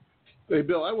 Hey,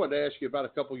 Bill, I wanted to ask you about a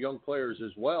couple young players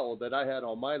as well that I had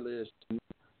on my list.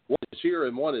 One is here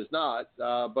and one is not.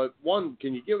 But one,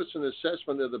 can you give us an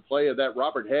assessment of the play of that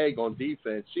Robert Haig on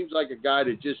defense? Seems like a guy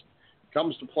that just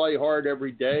comes to play hard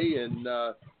every day and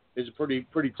is a pretty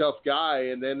tough guy.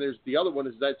 And then there's the other one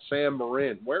is that Sam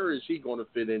Morin. Where is he going to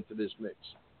fit into this mix?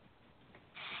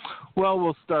 Well,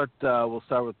 we'll start with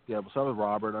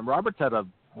Robert. And Robert's had a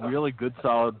really good,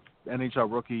 solid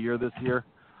NHL rookie year this year.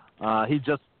 He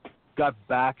just got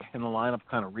back in the lineup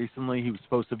kind of recently. He was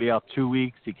supposed to be out 2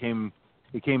 weeks. He came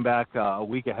back a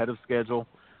week ahead of schedule.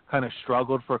 Kind of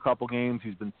struggled for a couple games.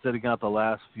 He's been sitting out the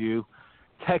last few.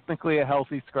 Technically a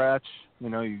healthy scratch.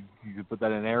 You could put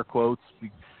that in air quotes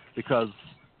because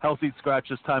healthy scratch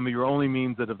this time of year only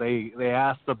means that if they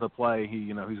ask him to play,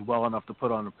 he's well enough to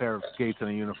put on a pair of skates and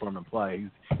a uniform and play.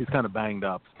 He's kind of banged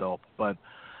up still, but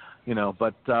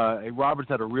Robert's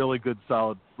had a really good,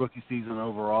 solid rookie season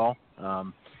overall.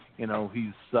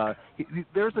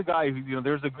 There's a guy who,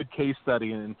 there's a good case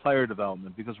study in player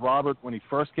development because Robert, when he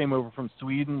first came over from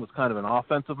Sweden, was kind of an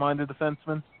offensive-minded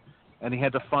defenseman, and he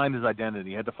had to find his identity.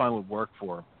 He had to find what worked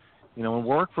for him. When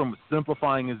worked for him was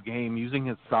simplifying his game, using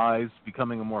his size,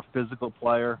 becoming a more physical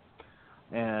player,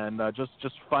 and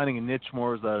just finding a niche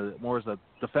more as a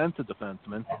defensive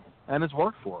defenseman, and it's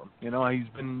worked for him.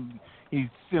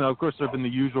 Of course there have been the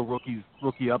usual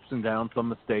rookie ups and downs, some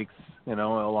mistakes,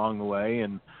 along the way,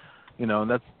 and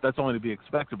that's only to be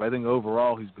expected. But I think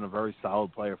overall he's been a very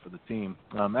solid player for the team.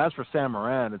 As for Sam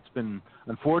Morin, it's been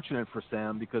unfortunate for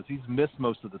Sam because he's missed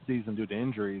most of the season due to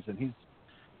injuries, and he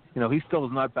still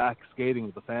is not back skating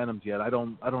with the Phantoms yet. I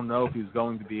don't know if he's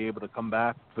going to be able to come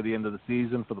back for the end of the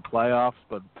season for the playoffs,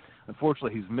 but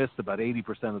unfortunately he's missed about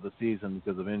 80% of the season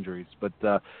because of injuries. But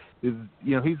he's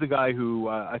a guy who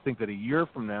I think that a year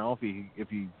from now, if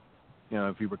he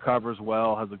recovers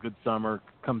well, has a good summer,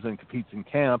 comes in, competes in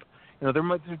camp,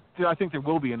 I think there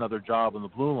will be another job on the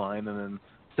blue line, and then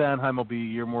Sanheim will be a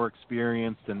year more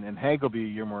experienced, and Haig will be a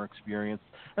year more experienced.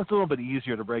 And it's a little bit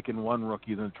easier to break in one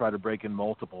rookie than to try to break in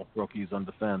multiple rookies on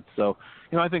defense. So,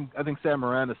 I think Sam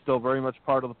Morin is still very much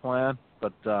part of the plan.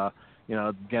 But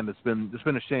again, it's been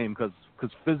a shame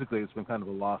because physically it's been kind of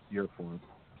a lost year for him.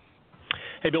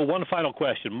 Hey, Bill, one final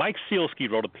question. Mike Sealski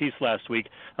wrote a piece last week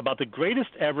about the greatest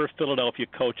ever Philadelphia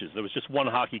coaches. There was just one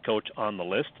hockey coach on the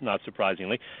list, not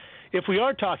surprisingly. If we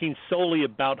are talking solely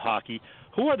about hockey,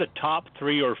 who are the top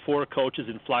 3 or 4 coaches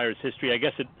in Flyers history? I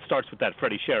guess it starts with that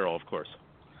Freddie Sherrill, of course.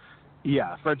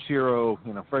 Yeah, Fred Sherrill.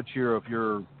 Fred Sherrill. If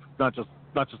you're not just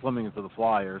limiting it to the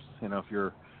Flyers, if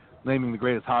you're naming the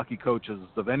greatest hockey coaches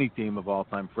of any team of all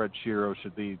time, Fred Sherrill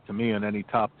should be, to me, on any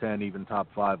top 10, even top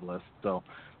 5 list. So,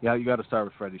 yeah, you got to start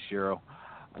with Freddie Sherrill.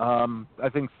 I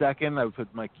think second, I would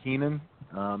put Mike Keenan.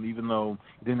 Even though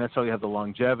he didn't necessarily have the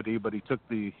longevity, but he took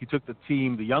the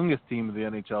team, the youngest team of the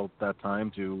NHL at that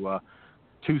time, to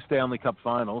 2 Stanley Cup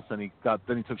Finals, and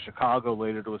then he took Chicago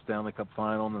later to a Stanley Cup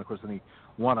Final, and then of course then he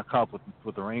won a cup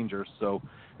with the Rangers. So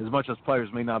as much as players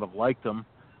may not have liked him,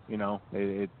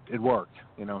 it worked.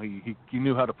 He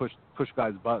knew how to push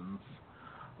guys' buttons,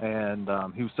 and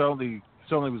he was certainly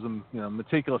was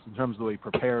meticulous in terms of the way he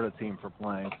prepared a team for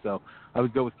playing. So I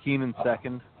would go with Keenan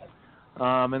second.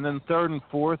 And then third and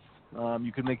fourth,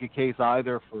 you could make a case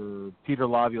either for Peter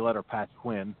Laviolette or Pat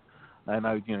Quinn, and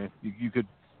you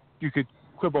could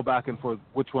quibble back and forth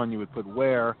which one you would put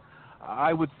where.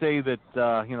 I would say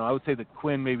that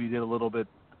Quinn maybe did a little bit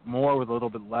more with a little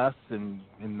bit less in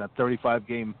that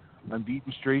 35-game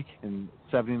unbeaten streak in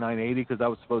 79-80, because that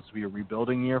was supposed to be a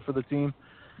rebuilding year for the team,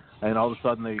 and all of a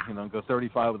sudden they go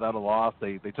 35 without a loss.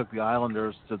 They took the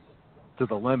Islanders to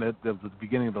the limit of the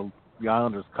beginning of the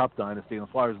Islanders Cup dynasty, and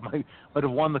the Flyers might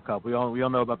have won the Cup. We all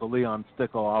know about the Leon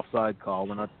Stickle offside call.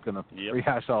 We're not going to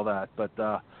rehash all that, but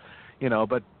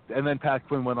and then Pat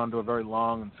Quinn went on to a very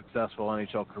long and successful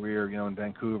NHL career, in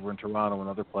Vancouver and Toronto and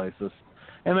other places.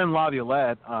 And then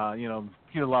Laviolette,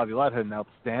 Peter Laviolette had an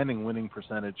outstanding winning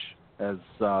percentage as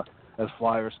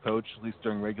Flyers coach, at least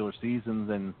during regular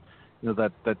seasons, and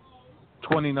that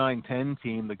 29-10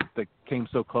 team that came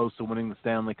so close to winning the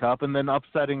Stanley Cup and then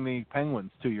upsetting the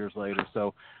Penguins 2 years later.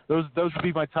 So those would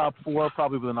be my top 4,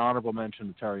 probably with an honorable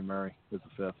mention to Terry Murray as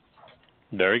the 5th.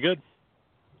 Very good.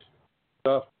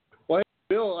 Well, hey,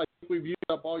 Bill, I think we've used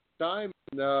up all your time,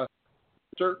 and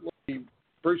certainly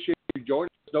appreciate you joining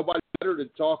us. Nobody better to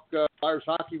talk Flyers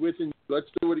hockey with, and let's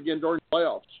do it again during the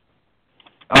playoffs.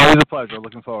 Always a pleasure.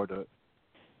 Looking forward to it.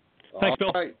 Thanks,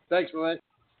 Bill. All right. Thanks, man.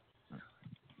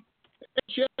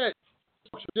 Hey, Chet,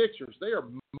 Sixers, they are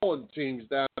mauling teams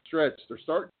down the stretch. They're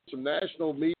starting some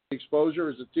national media exposure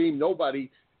as a team nobody,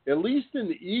 at least in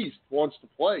the East, wants to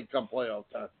play come playoff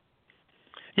time.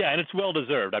 Yeah, and it's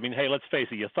well-deserved. I mean, hey, let's face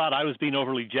it. You thought I was being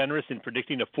overly generous in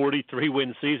predicting a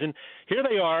 43-win season. Here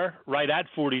they are, right at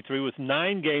 43, with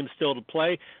 9 games still to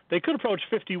play. They could approach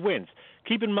 50 wins.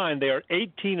 Keep in mind, they are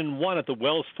 18-1 at the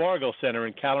Wells Fargo Center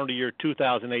in calendar year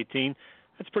 2018.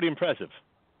 That's pretty impressive.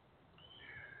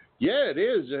 Yeah, it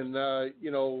is. And,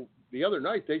 the other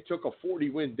night they took a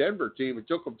 40-win Denver team and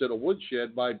took them to the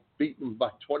woodshed by beating them by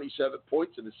 27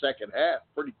 points in the second half.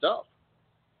 Pretty tough.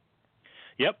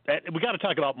 Yep. We got to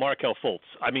talk about Markelle Fultz.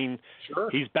 I mean, sure.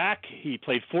 He's back. He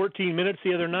played 14 minutes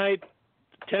the other night,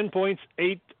 10 points,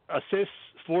 8 assists,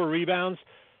 4 rebounds.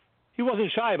 He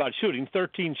wasn't shy about shooting,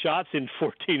 13 shots in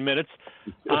 14 minutes.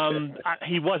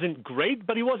 He wasn't great,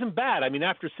 but he wasn't bad. I mean,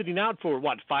 after sitting out for,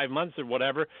 5 months or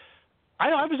whatever,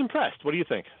 I was impressed. What do you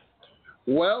think?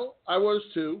 Well, I was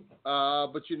too.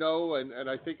 But, and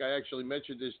I think I actually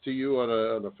mentioned this to you on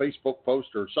a Facebook post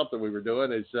or something we were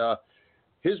doing, is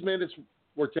his minutes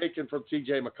were taken from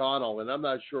T.J. McConnell, and I'm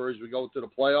not sure as we go to the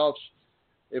playoffs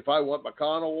if I want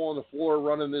McConnell on the floor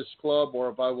running this club or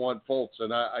if I want Fultz,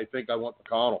 and I think I want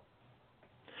McConnell.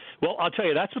 Well, I'll tell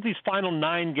you, that's what these final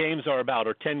 9 games are about,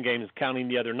 or 10 games counting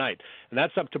the other night, and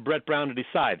that's up to Brett Brown to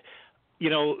decide.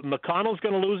 McConnell's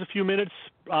going to lose a few minutes.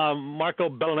 Marco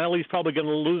Bellinelli's probably going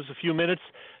to lose a few minutes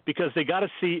because they got to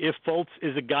see if Fultz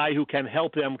is a guy who can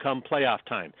help them come playoff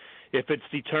time. If it's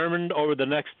determined over the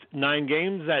next 9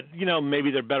 games that, maybe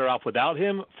they're better off without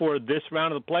him for this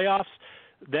round of the playoffs,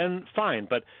 then fine.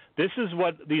 But this is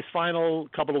what these final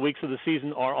couple of weeks of the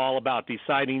season are all about,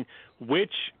 deciding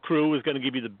which crew is going to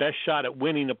give you the best shot at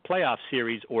winning a playoff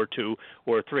series or 2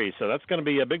 or 3. So that's going to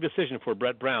be a big decision for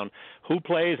Brett Brown, who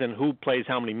plays and who plays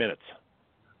how many minutes.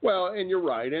 Well, and you're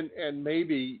right, and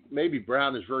maybe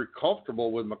Brown is very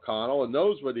comfortable with McConnell and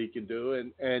knows what he can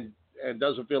do and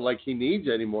doesn't feel like he needs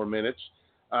any more minutes.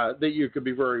 That you could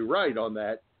be very right on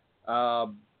that.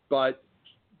 But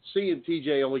seeing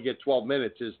TJ only get 12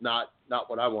 minutes is not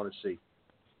what I want to see.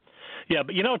 Yeah,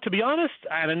 but, to be honest,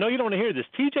 and I know you don't want to hear this,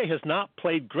 TJ has not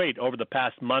played great over the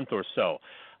past month or so.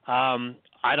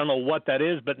 I don't know what that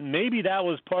is, but maybe that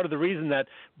was part of the reason that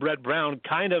Brett Brown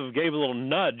kind of gave a little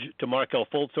nudge to Markelle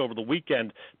Fultz over the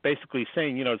weekend, basically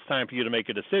saying, it's time for you to make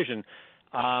a decision.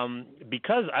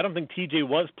 because I don't think TJ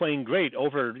was playing great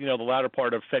over, the latter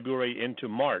part of February into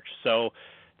March. So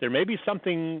there may be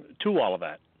something to all of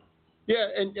that. Yeah,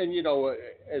 and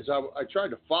as I tried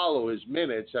to follow his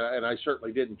minutes, and I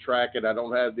certainly didn't track it. I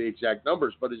don't have the exact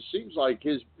numbers, but it seems like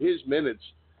his minutes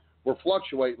were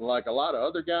fluctuating like a lot of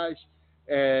other guys.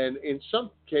 And in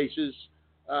some cases,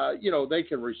 they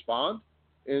can respond.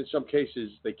 In some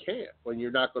cases, they can't when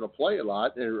you're not going to play a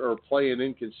lot or playing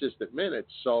inconsistent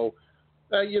minutes. So,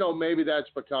 maybe that's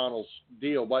McConnell's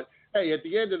deal. But, hey, at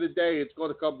the end of the day, it's going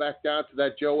to come back down to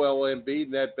that Joel Embiid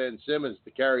and that Ben Simmons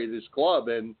to carry this club,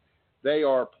 and they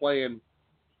are playing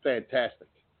fantastic.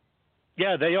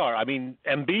 Yeah, they are. I mean,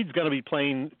 Embiid's going to be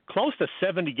playing close to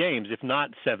 70 games, if not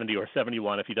 70 or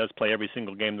 71, if he does play every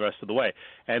single game the rest of the way.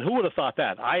 And who would have thought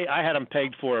that? I had him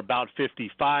pegged for about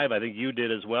 55. I think you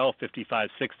did as well, 55,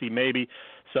 60 maybe.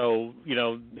 So,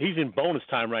 he's in bonus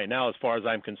time right now as far as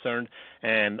I'm concerned,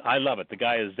 and I love it. The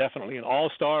guy is definitely an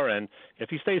all-star, and if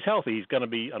he stays healthy, he's going to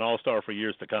be an all-star for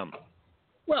years to come.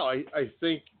 Well, I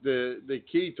think the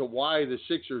key to why the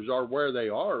Sixers are where they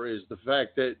are is the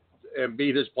fact that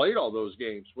Embiid has played all those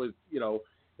games. With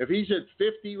if he's at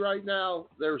 50 right now,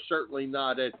 they're certainly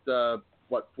not at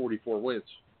 44 wins,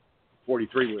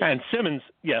 43 wins. And Simmons,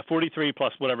 43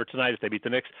 plus whatever tonight if they beat the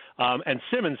Knicks. And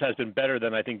Simmons has been better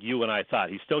than I think you and I thought.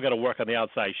 He's still got to work on the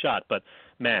outside shot, but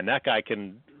man, that guy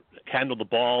can handle the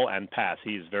ball and pass.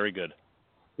 He's very good.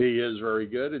 He is very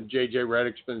good, and JJ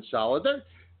Redick's been solid.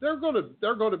 They're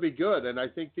going to be good, and I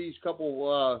think these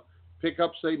couple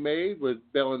pickups they made with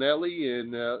Bellinelli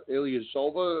and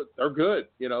Ilyasova, they're good.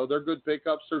 They're good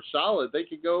pickups. They're solid. They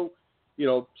could go,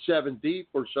 7 deep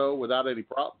or so without any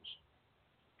problems.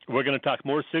 We're going to talk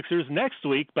more Sixers next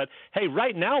week, but hey,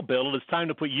 right now, Bill, it's time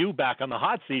to put you back on the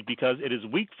hot seat because it is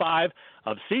week 5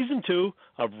 of season 2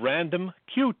 of Random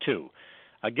Q2.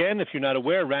 Again, if you're not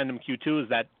aware, Random Q2 is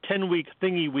that 10-week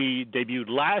thingy we debuted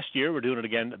last year. We're doing it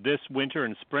again this winter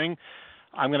and spring.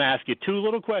 I'm going to ask you 2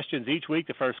 little questions each week.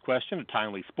 The first question, a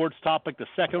timely sports topic. The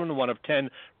second one of 10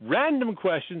 random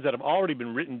questions that have already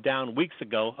been written down weeks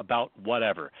ago about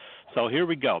whatever. So here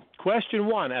we go. Question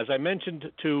 1, as I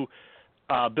mentioned to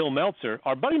Bill Meltzer,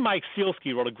 our buddy Mike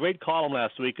Sealski wrote a great column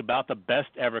last week about the best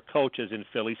ever coaches in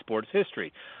Philly sports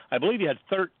history. I believe he had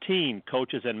 13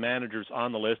 coaches and managers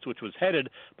on the list, which was headed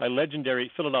by legendary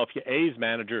Philadelphia A's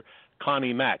manager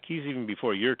Connie Mack. He's even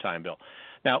before your time, Bill.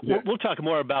 Now, we'll talk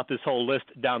more about this whole list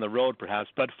down the road, perhaps.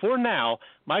 But for now,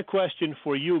 my question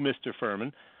for you, Mr.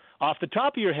 Furman, off the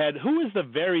top of your head, who is the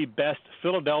very best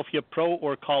Philadelphia pro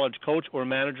or college coach or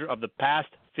manager of the past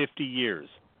 50 years?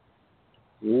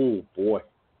 Oh, boy.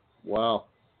 Wow.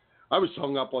 I was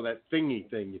hung up on that thingy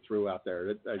thing you threw out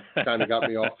there. That kind of got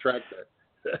me off track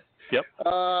there. Yep.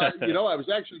 I was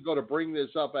actually going to bring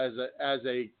this up as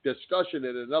a discussion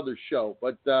in another show,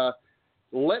 but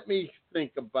let me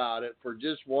think about it for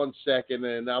just 1 second,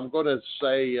 and I'm going to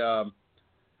say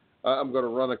I'm going to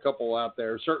run a couple out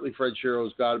there. Certainly Fred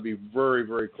Shero's got to be very,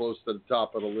 very close to the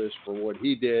top of the list for what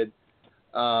he did.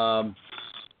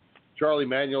 Charlie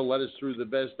Manuel led us through the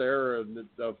best era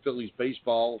of Phillies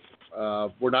baseball.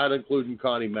 We're not including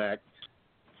Connie Mack.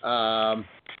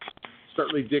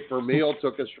 Certainly Dick Vermeil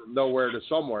took us from nowhere to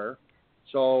somewhere.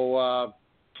 So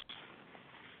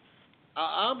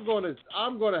I'm going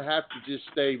to have to just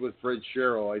stay with Fred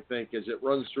Shero, I think, as it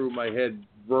runs through my head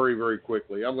very, very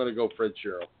quickly. I'm going to go Fred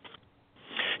Shero.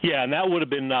 Yeah, and that would have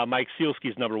been Mike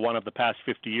Sealski's number 1 of the past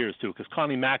 50 years, too, because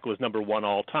Connie Mack was number 1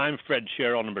 all time, Fred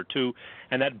Shero number 2,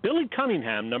 and that Billy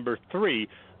Cunningham number 3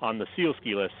 on the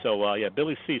Sealski list. So,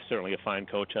 Billy C. certainly a fine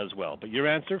coach as well. But your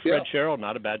answer, Fred Shero,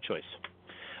 not a bad choice.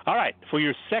 All right, for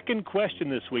your second question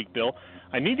this week, Bill,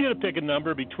 I need you to pick a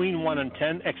number between 1 and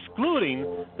 10,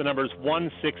 excluding the numbers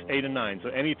 1, 6, 8, and 9. So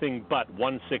anything but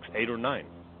 1, 6, 8, or 9.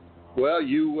 Well,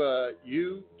 you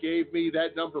gave me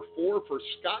that number 4 for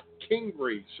Scott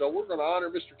Kingery, so we're going to honor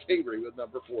Mr. Kingery with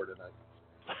number 4 tonight.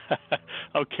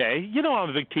 Okay. I'm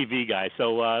a big TV guy,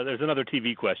 so there's another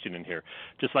TV question in here.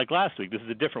 Just like last week, this is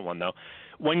a different one, though.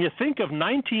 When you think of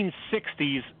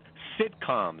 1960s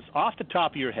sitcoms, off the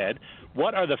top of your head,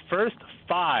 what are the first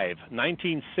 5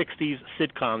 1960s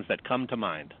sitcoms that come to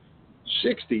mind?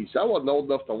 60s? I wasn't old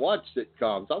enough to watch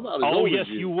sitcoms. I'm not as old as you. Oh, yes,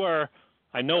 you were.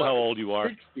 I know how old you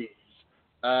are. 60s.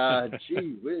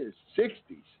 Gee whiz,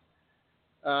 60s.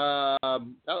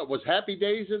 Was Happy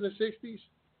Days in the 60s?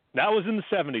 That was in the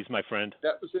 70s, my friend.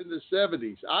 That was in the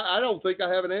 70s. I don't think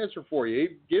I have an answer for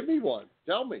you. Give me one.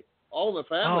 Tell me. All in the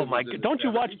Family. Oh my God! Don't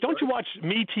you watch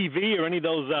Me TV or any of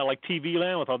those like TV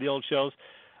Land with all the old shows?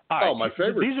 Right. My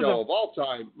favorite show of all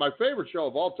time. My favorite show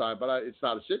of all time, but it's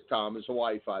not a sitcom. Is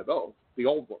Hawaii Five-0, the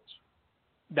old ones.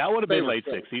 That would have been late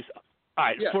 60s. All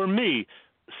right, Yeah. for me,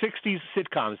 60s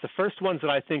sitcoms, the first ones that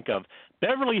I think of,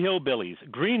 Beverly Hillbillies,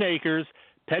 Green Acres,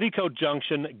 Petticoat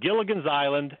Junction, Gilligan's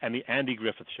Island, and the Andy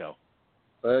Griffith Show.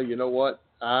 Well, you know what?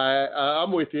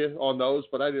 I'm with you on those,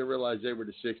 but I didn't realize they were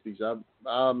the 60s.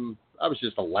 I was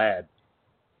just a lad.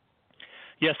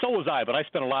 Yeah, so was I, but I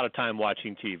spent a lot of time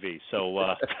watching TV,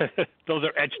 so those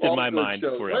are etched in my mind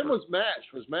shows. forever. When was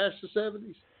MASH? Was MASH the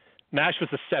 70s? MASH was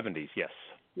the 70s, yes.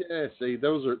 Yeah, see,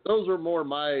 those are more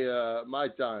my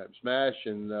times. MASH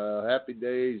and Happy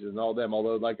Days and all them.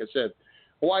 Although, like I said,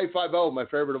 Hawaii Five-0, my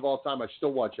favorite of all time. I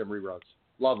still watch them reruns.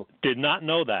 Love them. Did not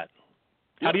know that.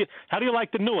 How do you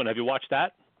like the new one? Have you watched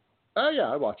that? Oh yeah,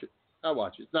 I watch it.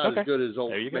 It's not as good as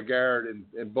old McGarrett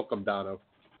and Bookham Dono.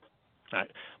 All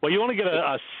right. Well, you only get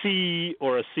a C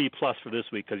or a C plus for this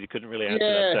week because you couldn't really answer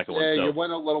that second one. Yeah, so. You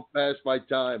went a little past my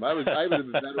time. I would have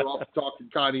been better off talking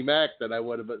Connie Mack than I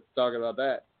would have been talking about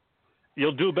that.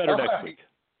 You'll do better next week.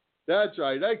 That's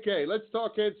right. Okay, let's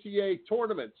talk NCAA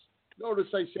tournaments. Notice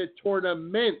I said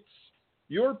tournaments.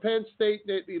 Your Penn State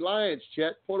Nittany Lions,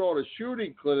 Chet, put on a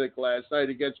shooting clinic last night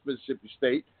against Mississippi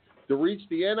State to reach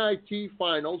the NIT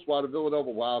finals, while the Villanova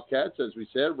Wildcats, as we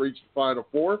said, reached the Final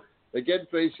Four, again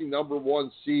facing number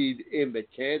 1 seed in the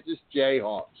Kansas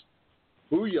Jayhawks.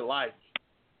 Who you like?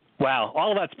 Wow,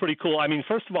 all of that's pretty cool. I mean,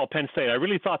 first of all, Penn State, I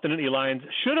really thought the Nittany Lions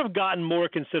should have gotten more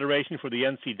consideration for the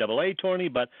NCAA tourney,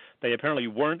 but they apparently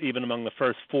weren't even among the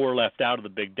first 4 left out of the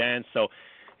big dance. So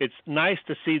it's nice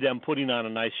to see them putting on a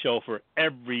nice show for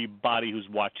everybody who's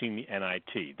watching the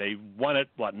NIT. They won it,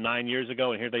 9 years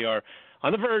ago, and here they are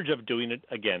on the verge of doing it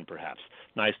again, perhaps.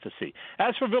 Nice to see.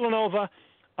 As for Villanova,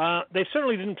 they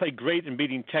certainly didn't play great in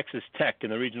beating Texas Tech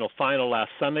in the regional final last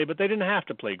Sunday, but they didn't have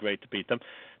to play great to beat them.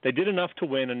 They did enough to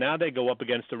win, and now they go up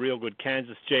against a real good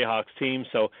Kansas Jayhawks team.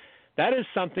 So that is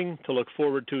something to look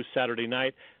forward to Saturday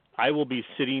night. I will be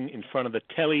sitting in front of the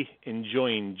telly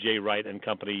enjoying Jay Wright and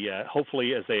company,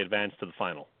 hopefully as they advance to the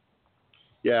final.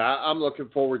 Yeah, I'm looking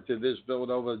forward to this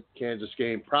Villanova-Kansas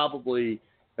game probably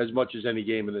as much as any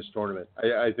game in this tournament.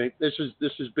 I think this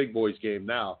is big boys game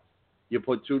now. You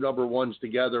put 2 number 1s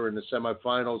together in the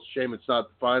semifinals. Shame it's not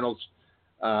the finals.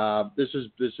 This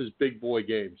is big boy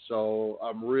game. So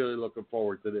I'm really looking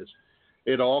forward to this.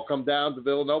 It'll all come down to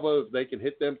Villanova. If they can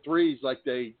hit them threes like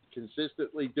they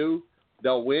consistently do,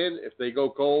 they'll win. If they go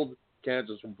cold,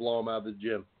 Kansas will blow them out of the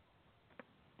gym.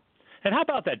 And how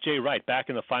about that Jay Wright back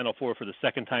in the Final Four for the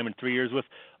second time in 3 years with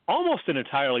almost an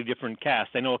entirely different cast?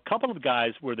 I know a couple of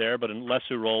guys were there, but in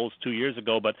lesser roles 2 years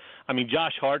ago. But, I mean,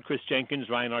 Josh Hart, Chris Jenkins,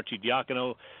 Ryan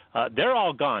Arcidiacono, they're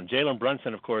all gone. Jalen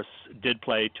Brunson, of course, did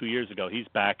play 2 years ago. He's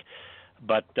back.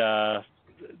 But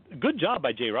good job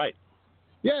by Jay Wright.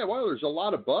 Yeah, well, there's a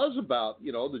lot of buzz about,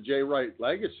 the Jay Wright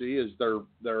legacy as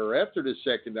they're after the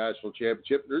second national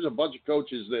championship. There's a bunch of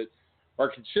coaches that are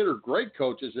considered great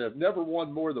coaches that have never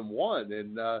won more than one.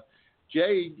 And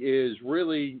Jay is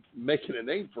really making a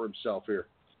name for himself here.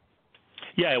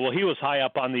 Yeah, well, he was high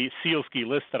up on the Sealski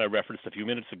list that I referenced a few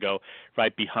minutes ago.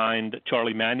 Right behind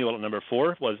Charlie Manuel at number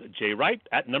 4 was Jay Wright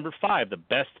at number 5, the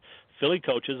best Philly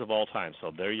coaches of all time.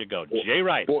 So there you go. Jay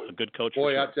Wright, a good coach.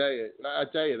 Boy, for sure. I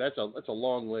tell you, that's a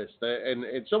long list. And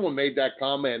someone made that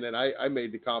comment, and I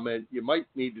made the comment, you might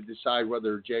need to decide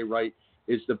whether Jay Wright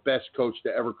is the best coach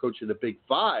to ever coach in the Big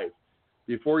Five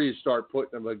before you start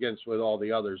putting them against with all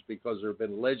the others, because there have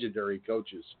been legendary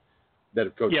coaches that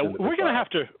have coached in the Big Five.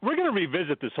 We're going to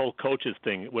revisit this whole coaches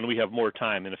thing when we have more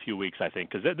time in a few weeks, I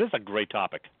think, because this is a great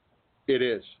topic. It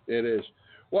is.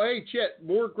 Well, hey, Chet,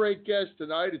 more great guests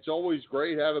tonight. It's always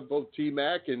great having both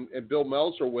T-Mac and Bill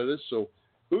Meltzer with us. So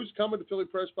who's coming to Philly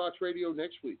Pressbox Radio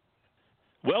next week?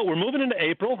 Well, we're moving into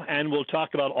April, and we'll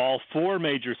talk about all 4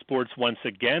 major sports once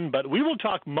again, but we will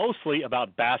talk mostly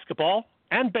about basketball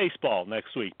and baseball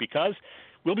next week, because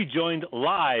we'll be joined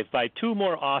live by 2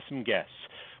 more awesome guests.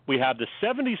 We have the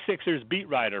 76ers beat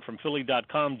writer from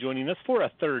Philly.com joining us for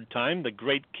a 3rd time, the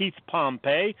great Keith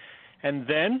Pompey. And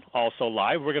then, also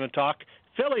live, we're going to talk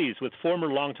Phillies with former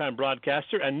longtime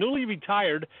broadcaster and newly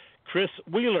retired Chris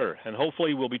Wheeler. And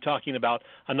hopefully we'll be talking about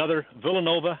another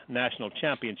Villanova national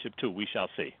championship, too. We shall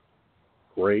see.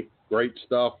 Great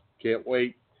stuff. Can't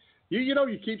wait.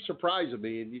 You keep surprising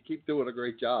me, and you keep doing a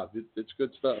great job. It's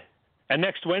good stuff. And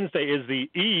next Wednesday is the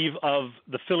eve of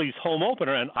the Phillies home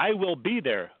opener, and I will be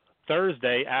there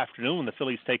Thursday afternoon when the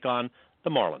Phillies take on the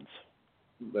Marlins.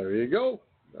 There you go.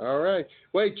 All right.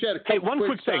 Wait, Chet,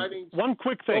 One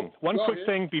quick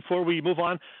thing before we move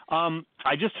on.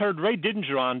 I just heard Ray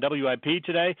Didinger on WIP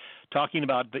today talking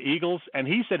about the Eagles, and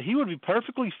he said he would be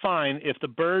perfectly fine if the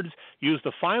Birds use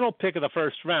the final pick of the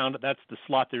first round. That's the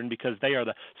slot they're in because they are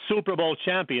the Super Bowl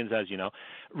champions, as you know.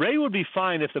 Ray would be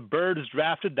fine if the Birds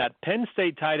drafted that Penn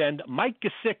State tight end, Mike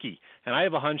Gesicki, and I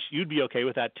have a hunch you'd be okay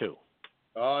with that too.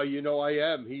 You know I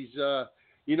am. He's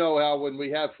you know how when we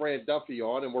have Fran Duffy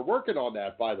on, and we're working on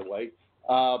that, by the way,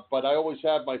 but I always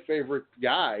have my favorite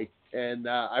guy, and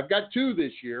I've got two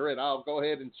this year, and I'll go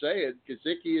ahead and say it.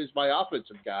 Gesicki is my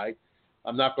offensive guy.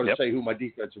 I'm not going to say who my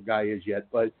defensive guy is yet,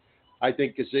 but I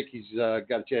think Gesicki's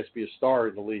got a chance to be a star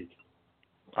in the league.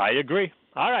 I agree.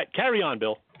 All right, carry on,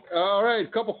 Bill. All right,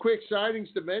 a couple quick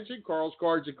signings to mention. Carl's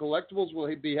Cards and Collectibles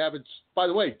will be having, by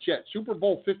the way, Chet, Super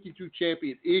Bowl 52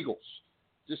 champion Eagles.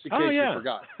 Just in case you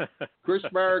forgot. Chris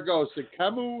Marigosa and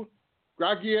Camus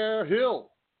Gragier Hill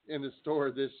in the store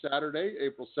this Saturday,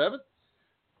 April 7th.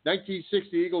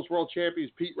 1960 Eagles World Champions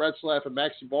Pete Retzlaff and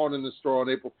Maxie Vaughn in the store on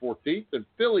April 14th. And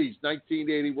Phillies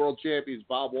 1980 World Champions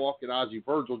Bob Walk and Ozzie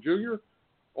Virgil Jr.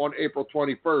 on April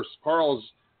 21st. Carl's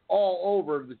all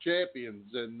over the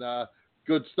champions and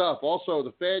good stuff. Also,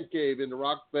 the Fan Cave in the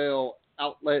Rockville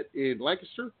Outlet in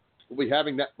Lancaster will be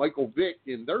having that Michael Vick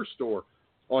in their store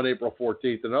on April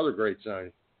 14th, another great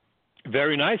signing.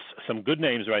 Very nice. Some good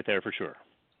names right there for sure.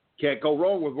 Can't go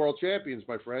wrong with world champions,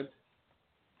 my friend.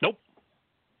 Nope.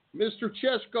 Mr.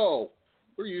 Chesko,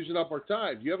 we're using up our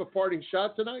time. Do you have a parting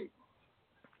shot tonight?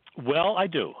 Well, I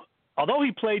do. Although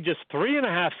he played just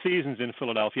 3.5 seasons in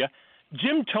Philadelphia,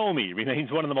 Jim Thome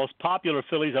remains one of the most popular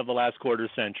Phillies of the last quarter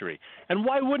century. And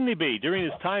why wouldn't he be? During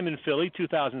his time in Philly,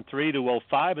 2003 to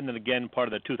 05, and then again part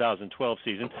of the 2012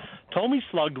 season, Thome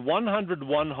slugged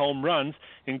 101 home runs,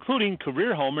 including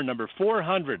career homer number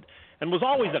 400, and was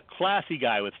always a classy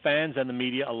guy with fans and the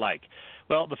media alike.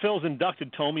 Well, the Phils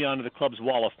inducted Thome onto the club's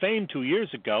Wall of Fame 2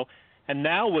 years ago, and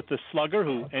now with the slugger,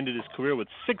 who ended his career with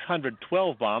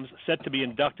 612 bombs, set to be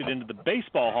inducted into the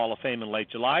Baseball Hall of Fame in late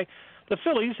July, the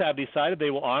Phillies have decided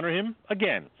they will honor him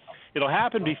again. It'll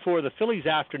happen before the Phillies'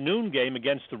 afternoon game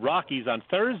against the Rockies on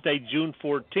Thursday, June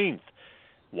 14th.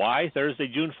 Why Thursday,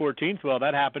 June 14th? Well,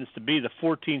 that happens to be the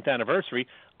 14th anniversary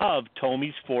of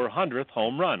Thome's 400th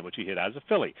home run, which he hit as a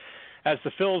Philly. As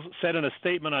the Phils said in a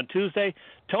statement on Tuesday,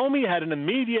 Thome had an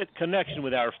immediate connection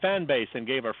with our fan base and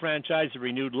gave our franchise a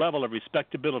renewed level of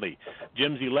respectability.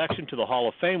 Jim's election to the Hall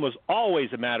of Fame was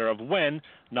always a matter of when,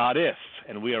 not if,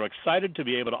 and we are excited to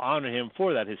be able to honor him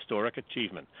for that historic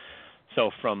achievement.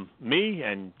 So from me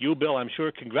and you, Bill, I'm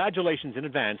sure, congratulations in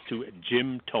advance to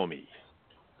Jim Thome.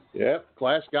 Yeah,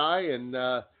 class guy, and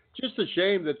just a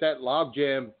shame that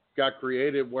logjam got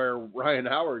created where Ryan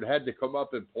Howard had to come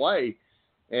up and play.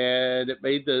 And it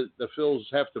made the Phils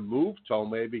have to move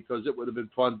Thome because it would have been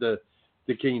fun to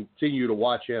continue to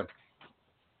watch him.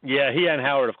 Yeah, he and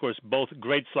Howard, of course, both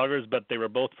great sluggers, but they were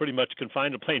both pretty much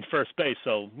confined to playing first base,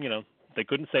 so, they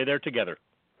couldn't stay there together.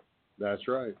 That's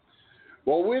right.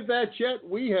 Well, with that, Chet,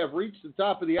 we have reached the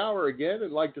top of the hour again, and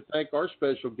I'd like to thank our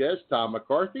special guests, Tom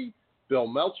McCarthy, Bill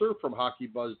Meltzer from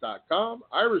HockeyBuzz.com,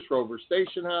 Irish Rover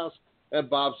Station House, and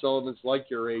Bob Sullivan's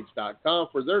LikeYourAge.com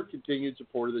for their continued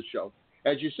support of the show.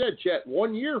 As you said, Chet,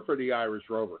 1 year for the Irish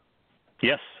Rover.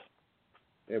 Yes.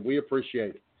 And we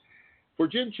appreciate it. For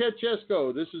Jim Chet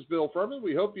Chesko, this is Bill Furman.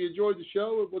 We hope you enjoyed the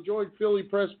show, and we'll join Philly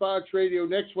Pressbox Radio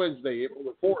next Wednesday, April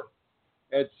the 4th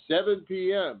at 7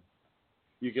 p.m.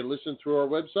 You can listen through our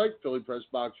website,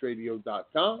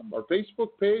 PhillyPressboxRadio.com, our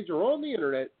Facebook page, or on the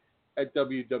internet at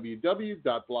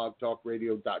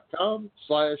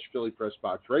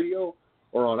www.blogtalkradio.com/PhillyPressboxRadio,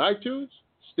 or on iTunes,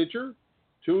 Stitcher,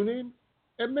 TuneIn,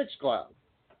 and Mixcloud.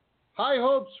 High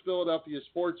hopes, Philadelphia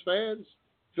sports fans.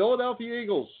 Philadelphia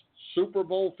Eagles, Super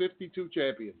Bowl 52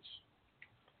 champions.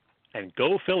 And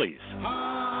go Phillies.